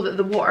time so that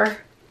the water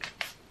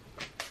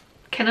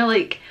kind of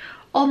like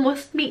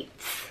almost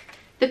meets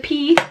the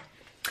pee,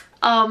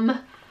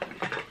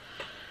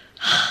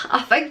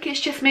 I think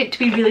it's just meant to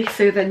be really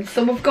soothing.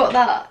 So we've got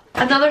that.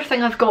 Another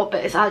thing I've got,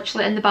 but it's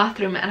actually in the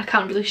bathroom and I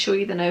can't really show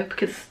you now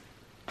because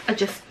I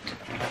just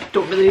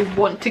don't really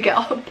want to get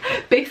up,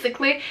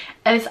 basically,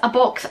 is a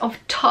box of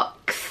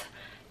Tucks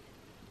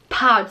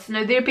pads.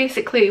 Now they're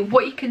basically,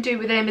 what you can do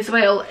with them as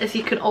well is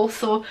you can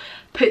also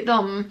put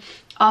them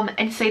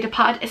inside a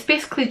pad. It's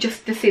basically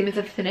just the same as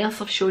everything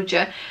else I've showed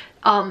you.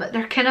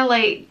 They're kind of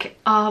like,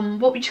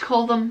 what would you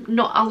call them?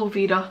 Not aloe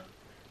vera.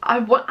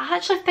 I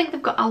actually think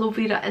they've got aloe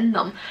vera in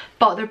them,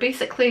 but they're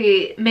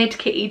basically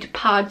medicated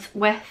pads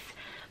with,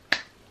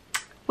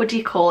 what do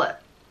you call it?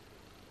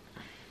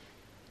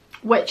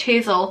 Witch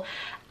hazel,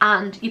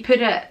 and you put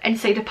it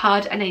inside a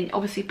pad and then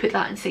obviously put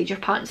that inside your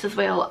pants as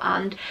well,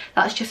 and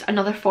that's just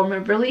another form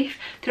of relief.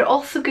 They're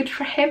also good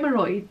for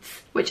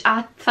hemorrhoids, which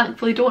I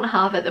thankfully don't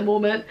have at the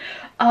moment.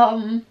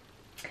 But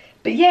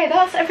yeah,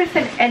 that's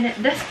everything in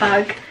this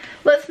bag.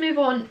 Let's move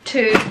on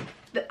to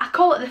I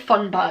call it the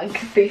fun bag,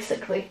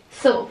 basically.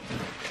 So,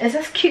 is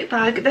this cute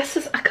bag? This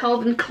is a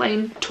Calvin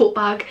Klein tote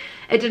bag.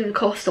 It didn't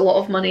cost a lot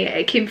of money.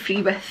 It came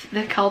free with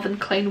the Calvin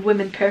Klein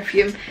women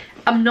perfume.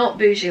 I'm not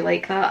bougie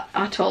like that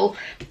at all,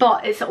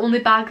 but it's the only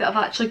bag that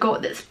I've actually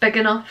got that's big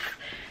enough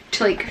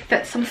to like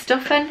fit some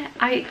stuff in.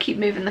 I keep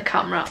moving the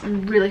camera,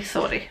 I'm really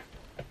sorry.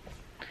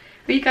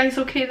 Are you guys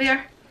okay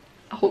there?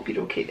 I hope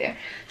you're okay there.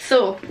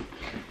 So,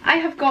 I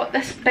have got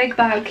this big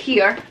bag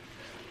here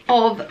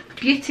of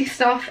beauty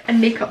stuff and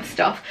makeup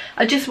stuff.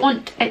 I just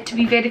want it to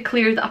be very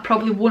clear that I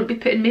probably won't be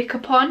putting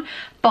makeup on,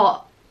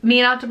 but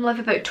me and Adam live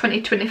about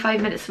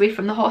 20-25 minutes away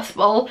from the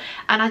hospital,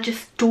 and I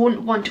just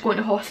don't want to go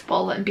into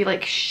hospital and be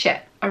like,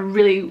 shit, I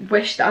really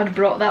wish that I'd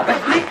brought that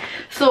with me.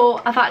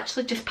 So I've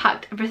actually just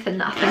packed everything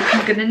that I think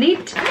I'm gonna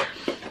need.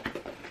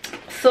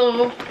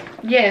 So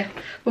yeah,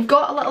 we've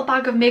got a little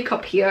bag of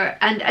makeup here,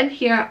 and in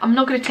here, I'm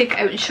not going to take it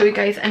out and show you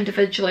guys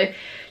individually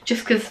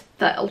just because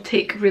that'll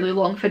take really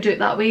long if I do it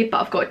that way,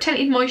 but I've got a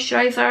tinted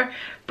moisturiser,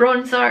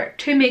 bronzer,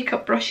 2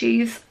 makeup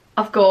brushes,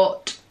 I've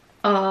got,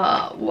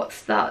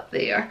 what's that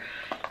there?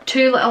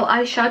 2 little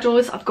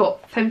eyeshadows, I've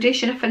got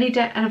foundation if I need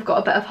it, and I've got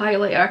a bit of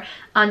highlighter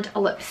and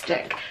a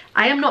lipstick.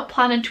 I am not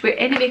planning to wear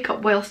any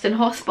makeup whilst in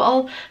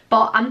hospital,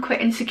 but I'm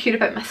quite insecure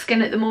about my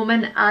skin at the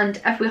moment,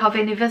 and if we have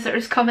any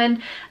visitors come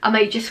in, I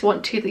might just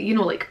want to, you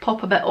know, like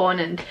pop a bit on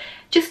and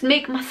just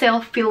make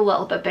myself feel a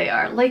little bit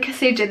better. Like I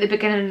said at the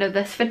beginning of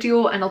this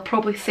video, and I'll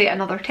probably say it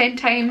another 10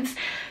 times,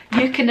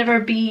 you can never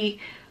be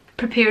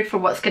prepared for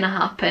what's going to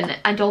happen,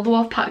 and although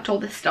I've packed all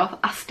this stuff,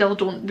 I still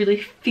don't really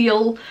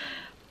feel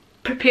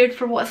prepared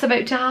for what's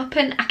about to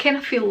happen. I kind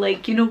of feel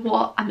like, you know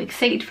what, I'm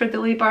excited for the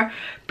labour,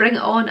 bring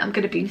it on. I'm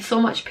going to be in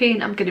so much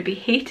pain, I'm going to be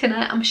hating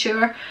it, I'm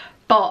sure,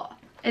 but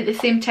at the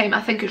same time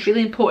I think it's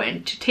really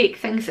important to take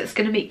things that's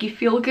going to make you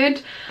feel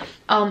good,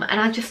 and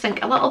I just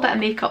think a little bit of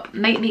makeup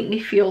might make me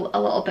feel a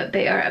little bit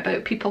better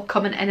about people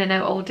coming in and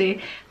out all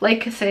day.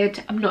 Like I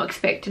said, I'm not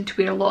expecting to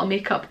wear a lot of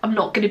makeup. I'm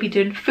not going to be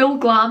doing full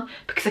glam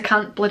because I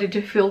can't bloody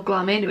do full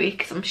glam anyway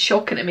because I'm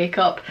shocking at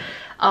makeup.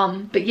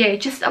 But yeah,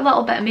 just a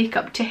little bit of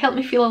makeup to help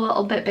me feel a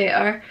little bit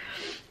better.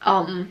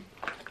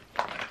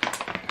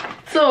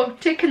 So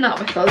taking that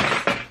with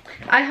us,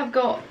 I have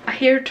got a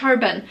hair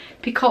turban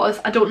because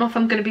I don't know if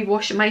I'm going to be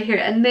washing my hair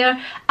in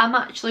there. I'm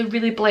actually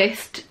really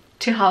blessed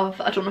to have,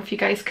 I don't know if you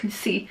guys can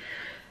see,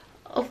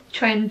 I'll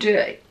try and do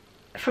it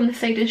from the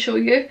side and show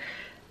you.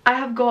 I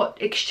have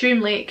got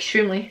extremely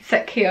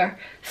thick hair,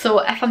 so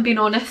if I'm being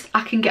honest,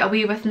 I can get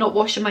away with not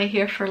washing my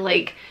hair for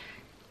like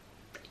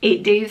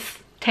 8 days,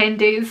 10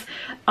 days,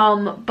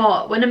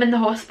 but when I'm in the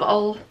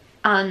hospital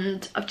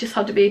and I've just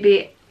had a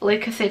baby,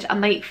 like I said, I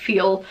might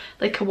feel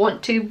like I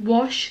want to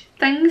wash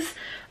things,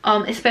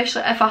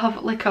 especially if I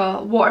have like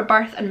a water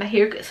birth and my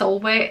hair gets all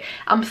wet.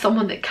 I'm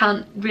someone that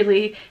can't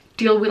really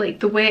deal with like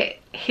the wet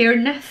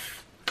hairness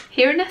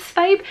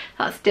vibe.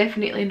 That's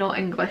definitely not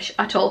English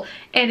at all.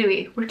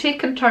 Anyway, we're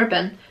taking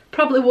turban.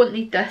 Probably won't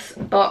need this,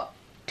 but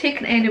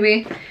taking it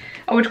anyway.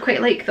 I would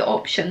quite like the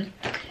option.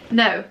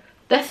 Now,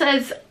 this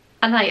is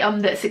an item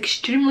that's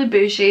extremely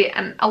bougie,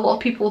 and a lot of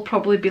people will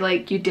probably be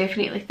like, you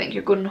definitely think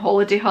you're going on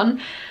holiday,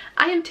 hun.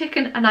 I am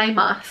taking an eye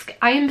mask.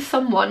 I am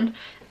someone,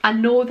 I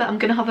know that I'm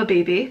going to have a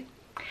baby.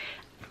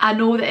 I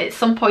know that at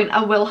some point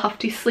I will have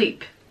to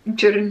sleep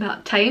during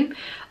that time.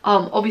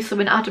 Obviously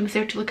when Adam's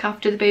there to look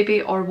after the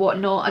baby or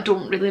whatnot, I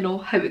don't really know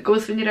how it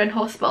goes when you're in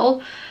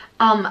hospital.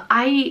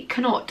 I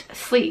cannot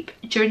sleep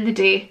during the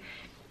day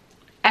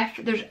if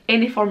there's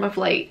any form of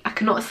light. I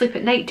cannot sleep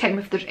at night time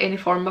if there's any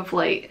form of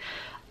light.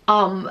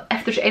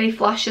 If there's any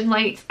flashing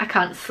lights, I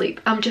can't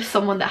sleep. I'm just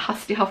someone that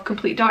has to have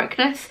complete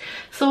darkness.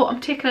 So I'm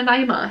taking an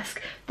eye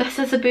mask. This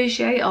is a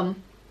bougie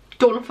item.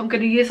 Don't know if I'm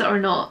going to use it or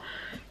not.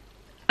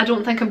 I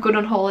don't think I'm going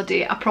on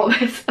holiday, I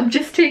promise. I'm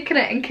just taking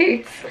it in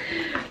case.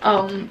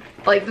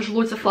 Like there's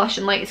loads of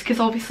flashing lights, because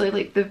obviously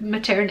like the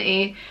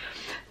maternity,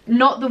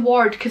 not the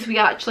ward because we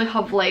actually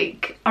have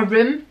like a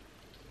room,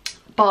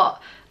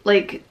 but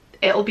like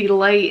it'll be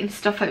light and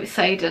stuff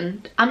outside,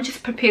 and I'm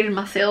just preparing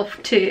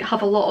myself to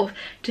have a lot of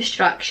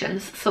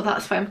distractions, so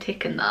that's why I'm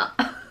taking that.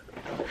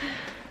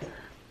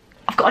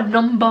 I've got a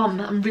numb bum.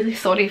 I'm really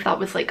sorry if that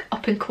was like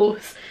up and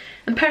close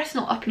and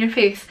personal, up in your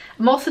face.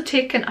 I'm also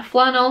taking a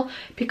flannel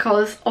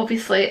because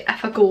obviously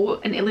if I go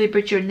into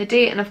labour during the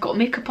day and I've got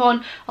makeup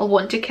on, I'll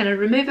want to kind of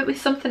remove it with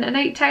something at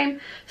night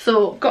time.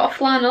 So got a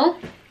flannel.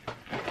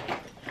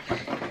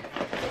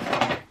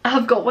 I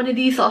have got one of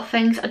these little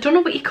things, I don't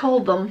know what you call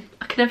them,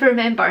 I can never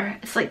remember.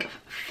 It's like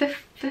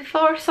FIFA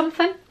or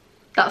something?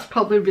 That's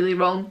probably really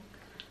wrong.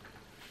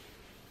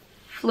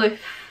 Floof,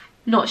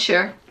 not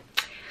sure.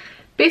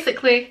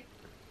 Basically,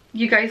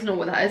 you guys know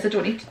what that is, I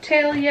don't need to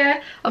tell you.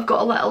 I've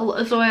got a little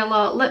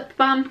Zoila lip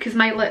balm because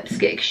my lips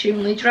get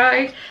extremely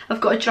dry.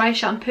 I've got a dry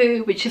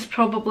shampoo, which is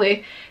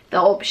probably the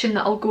option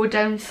that I'll go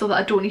down so that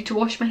I don't need to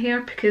wash my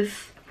hair,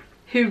 because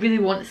who really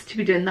wants to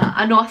be doing that?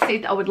 I know I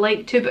said I would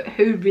like to, but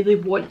who really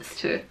wants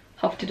to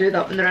have to do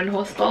that when they're in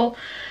hospital?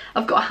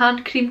 I've got a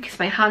hand cream because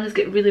my hands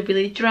get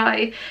really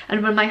dry,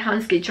 and when my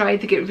hands get dry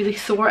they get really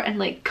sore and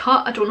like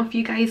cut. I don't know if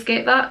you guys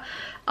get that.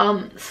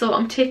 So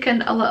I'm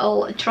taking a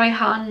little dry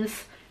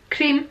hands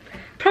cream.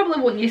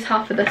 Probably won't use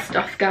half of this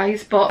stuff,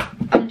 guys, but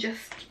I'm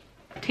just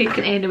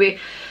taking it anyway.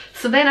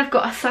 So then I've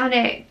got a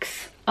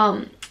Sanex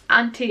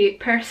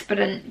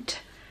antiperspirant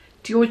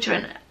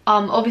deodorant.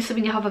 Obviously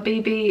when you have a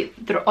baby,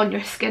 they're on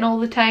your skin all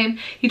the time.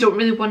 You don't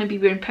really want to be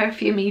wearing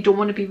perfume, and you don't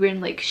want to be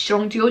wearing like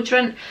strong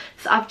deodorant.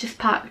 So I've just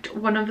packed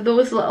one of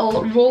those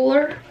little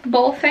roller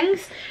ball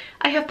things.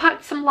 I have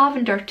packed some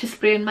lavender to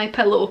spray in my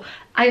pillow.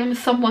 I am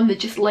someone that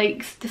just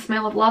likes the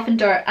smell of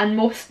lavender, and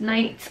most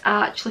nights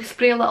I actually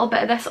spray a little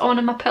bit of this on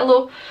in my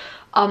pillow,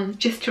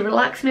 just to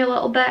relax me a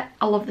little bit.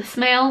 I love the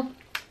smell.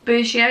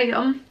 Bougie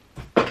item,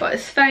 but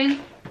it's fine.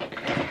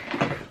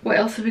 What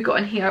else have we got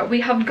in here?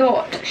 We have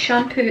got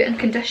shampoo and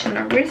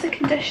conditioner. Where's the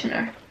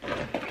conditioner?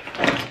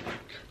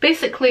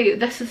 Basically,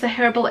 this is the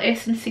Herbal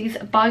Essences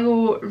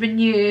Bio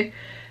Renew.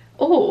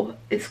 Oh,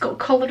 it's got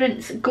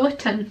colorants,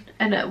 gluten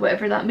in it,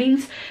 whatever that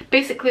means.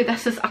 Basically,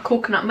 this is a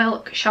coconut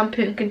milk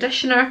shampoo and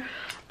conditioner.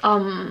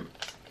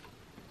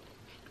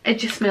 it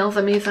just smells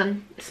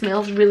amazing. It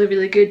smells really,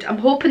 really good. I'm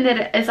hoping that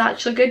it is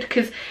actually good,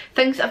 because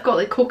things that I've got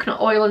like coconut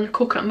oil and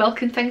coconut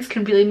milk and things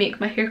can really make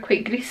my hair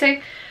quite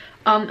greasy.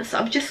 So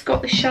I've just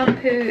got the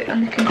shampoo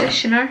and the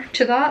conditioner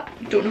to that.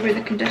 Don't know where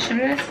the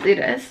conditioner is. There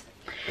it is.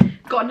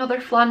 Got another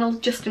flannel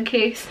just in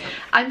case.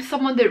 I'm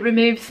someone that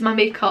removes my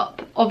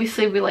makeup,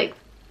 obviously with like,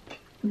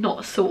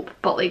 not soap,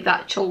 but like the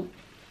actual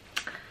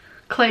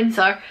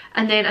cleanser,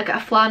 and then I get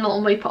a flannel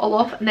and wipe it all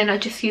off, and then I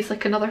just use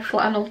like another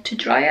flannel to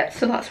dry it.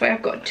 So that's why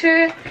I've got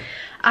two.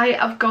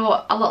 I've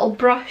got a little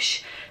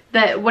brush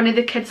that one of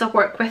the kids I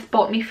work with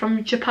bought me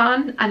from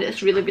Japan, and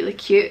it's really, really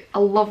cute. I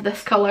love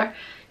this colour.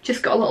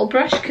 Just got a little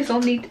brush because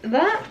I'll need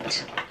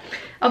that.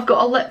 I've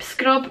got a lip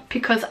scrub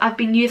because I've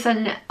been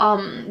using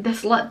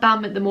this lip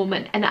balm at the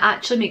moment, and it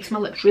actually makes my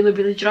lips really,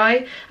 really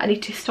dry. I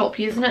need to stop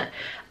using it.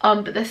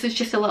 But this is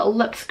just a little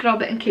lip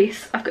scrub in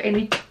case I've got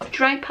any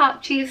dry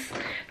patches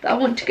that I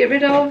want to get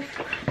rid of.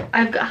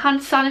 I've got hand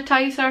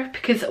sanitizer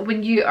because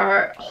when you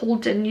are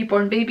holding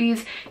newborn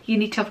babies, you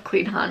need to have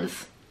clean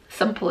hands.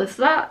 Simple as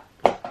that.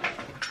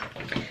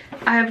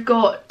 I've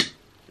got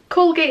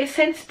Colgate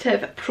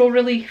Sensitive Pro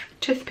Relief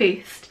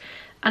toothpaste,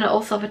 and I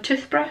also have a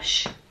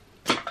toothbrush.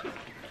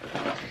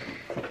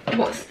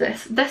 What's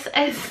this? This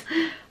is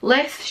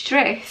Less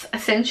Stress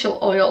Essential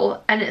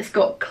Oil, and it's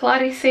got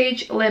clary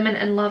sage, lemon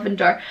and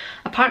lavender.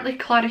 Apparently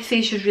clary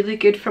sage is really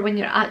good for when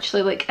you're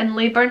actually like in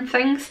labour and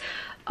things.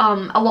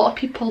 A lot of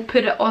people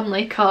put it on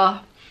like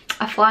a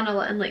flannel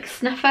and like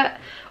sniff it,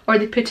 or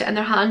they put it in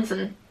their hands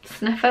and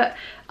sniff it.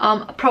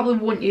 I probably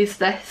won't use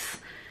this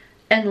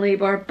in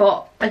labour,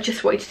 but I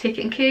just wanted to take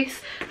it in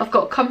case. I've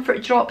got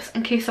comfort drops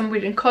in case I'm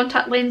wearing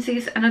contact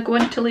lenses and I go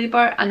into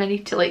labour and I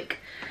need to like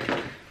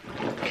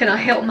kind of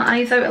help my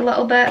eyes out a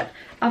little bit.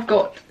 I've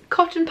got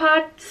cotton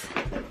pads.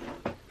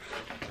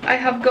 I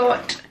have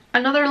got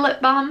another lip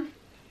balm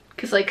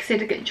because like I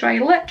said, I get dry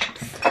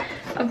lips.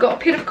 I've got a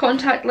pair of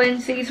contact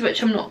lenses,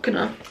 which I'm not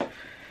gonna...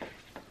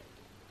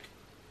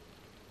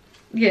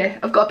 Yeah,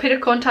 I've got a pair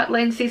of contact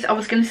lenses. I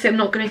was going to say I'm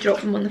not going to drop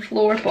them on the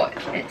floor, but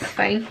it's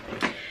fine.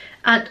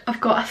 And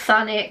I've got a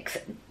Sanex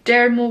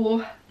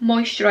Dermo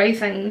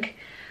Moisturising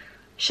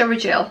Shower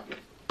Gel.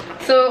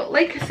 So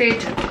like I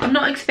said, I'm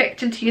not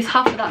expecting to use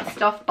half of that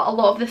stuff, but a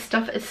lot of this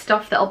stuff is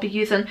stuff that I'll be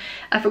using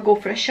if I go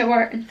for a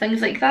shower and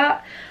things like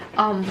that,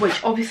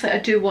 which obviously I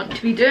do want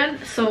to be doing.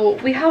 So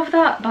we have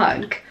that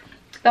bag.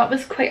 That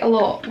was quite a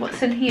lot.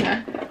 What's in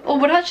here? Oh,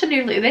 we're actually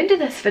nearly at the end of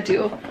this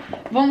video.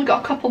 I've only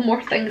got a couple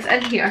more things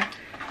in here.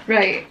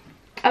 Right,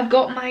 I've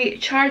got my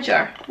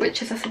charger,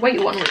 which is this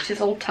white one, which is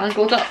all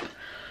tangled up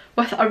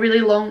with a really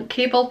long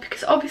cable,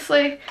 because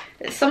obviously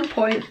at some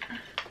point...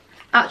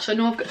 Actually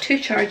no, I've got two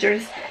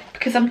chargers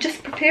because I'm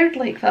just prepared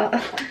like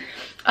that.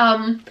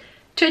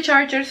 Two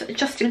chargers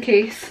just in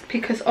case,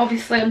 because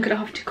obviously I'm going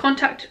to have to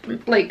contact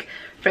like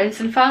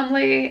friends and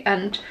family,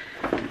 and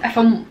if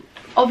I'm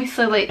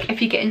obviously like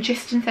if you get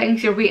induced and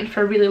things, you're waiting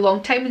for a really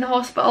long time in the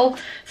hospital,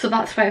 so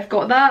that's why I've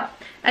got that.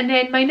 And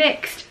then my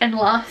next and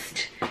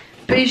last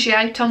bougie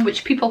item,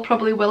 which people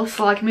probably will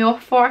slag me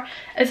off for,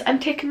 is I'm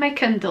taking my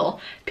Kindle,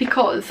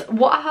 because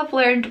what I have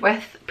learned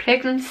with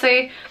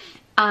pregnancy,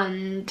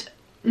 and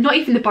not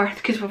even the birth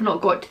because we've not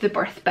got to the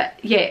birth bit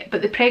yet,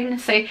 but the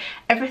pregnancy,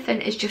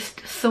 everything is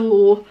just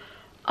so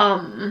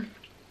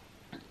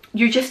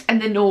you're just in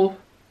the know,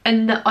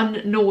 in the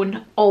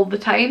unknown all the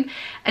time.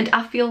 And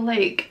I feel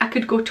like I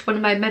could go to one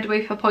of my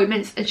midwife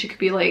appointments and she could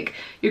be like,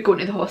 you're going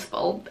to the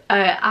hospital. I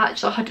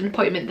actually had an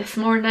appointment this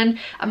morning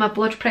and my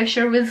blood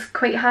pressure was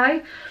quite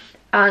high,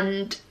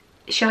 and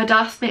she had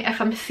asked me if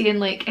I'm seeing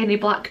like any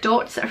black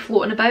dots that are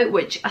floating about,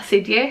 which I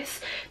said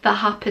yes. That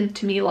happened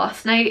to me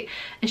last night,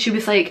 and she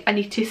was like, I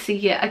need to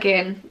see it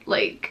again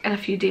like in a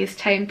few days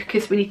time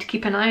because we need to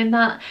keep an eye on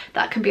that.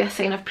 That can be a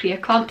sign of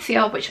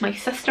preeclampsia, which my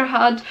sister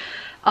had,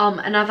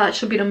 and I've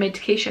actually been on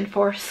medication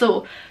for.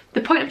 So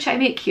the point I'm trying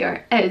to make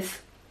here is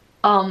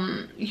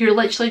you're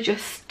literally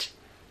just,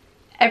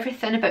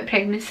 everything about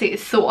pregnancy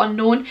is so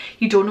unknown.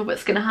 You don't know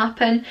what's going to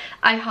happen.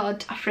 I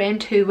had a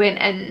friend who went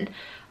in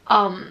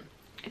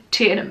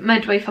to a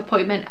midwife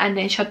appointment and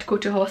then she had to go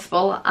to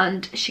hospital,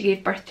 and she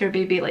gave birth to her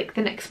baby like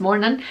the next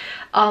morning.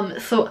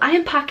 So I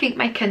am packing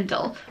my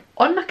Kindle.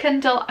 On my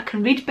Kindle I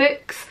can read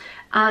books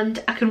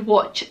and I can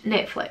watch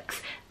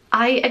Netflix.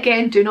 I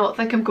again do not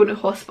think I'm going to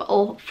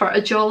hospital for a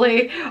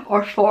jolly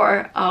or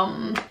for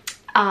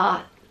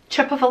a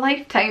trip of a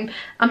lifetime.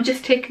 I'm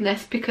just taking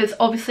this because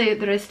obviously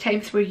there is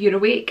times where you're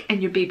awake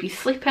and your baby's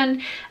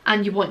sleeping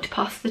and you want to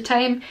pass the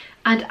time,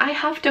 and I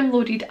have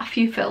downloaded a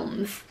few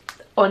films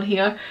on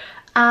here,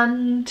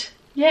 and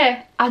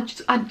yeah, I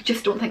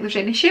just don't think there's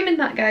any shame in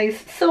that,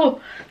 guys.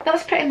 So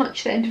that's pretty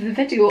much the end of the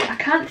video. I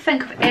can't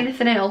think of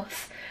anything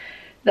else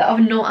that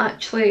I've not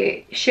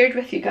actually shared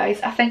with you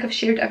guys. I think I've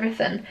shared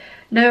everything.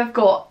 Now I've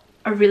got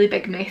a really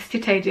big mess to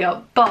tidy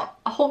up, but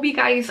I hope you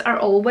guys are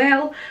all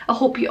well. I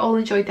hope you all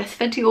enjoyed this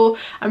video.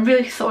 I'm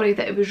really sorry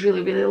that it was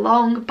really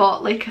long,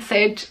 but like I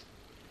said,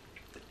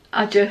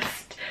 I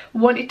just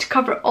wanted to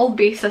cover all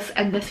bases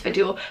in this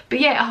video. But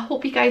yeah, I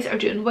hope you guys are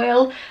doing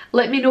well.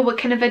 Let me know what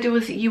kind of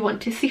videos that you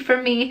want to see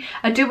from me.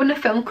 I do want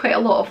to film quite a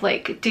lot of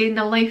like day in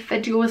the life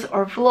videos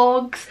or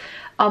vlogs.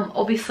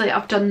 Obviously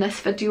I've done this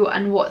video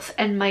and what's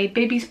in my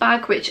baby's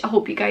bag, which I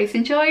hope you guys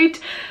enjoyed.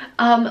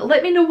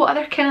 Let me know what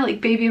other kind of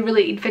like baby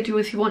related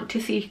videos you want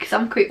to see, because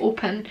I'm quite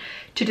open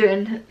to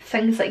doing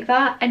things like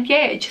that. And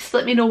yeah, just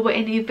let me know what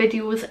any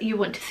videos you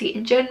want to see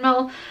in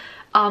general.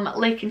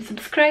 Like and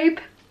subscribe.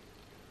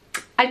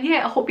 And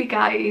yeah, I hope you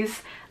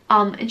guys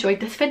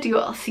enjoyed this video.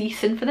 I'll see you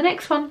soon for the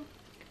next one.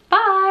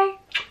 Bye!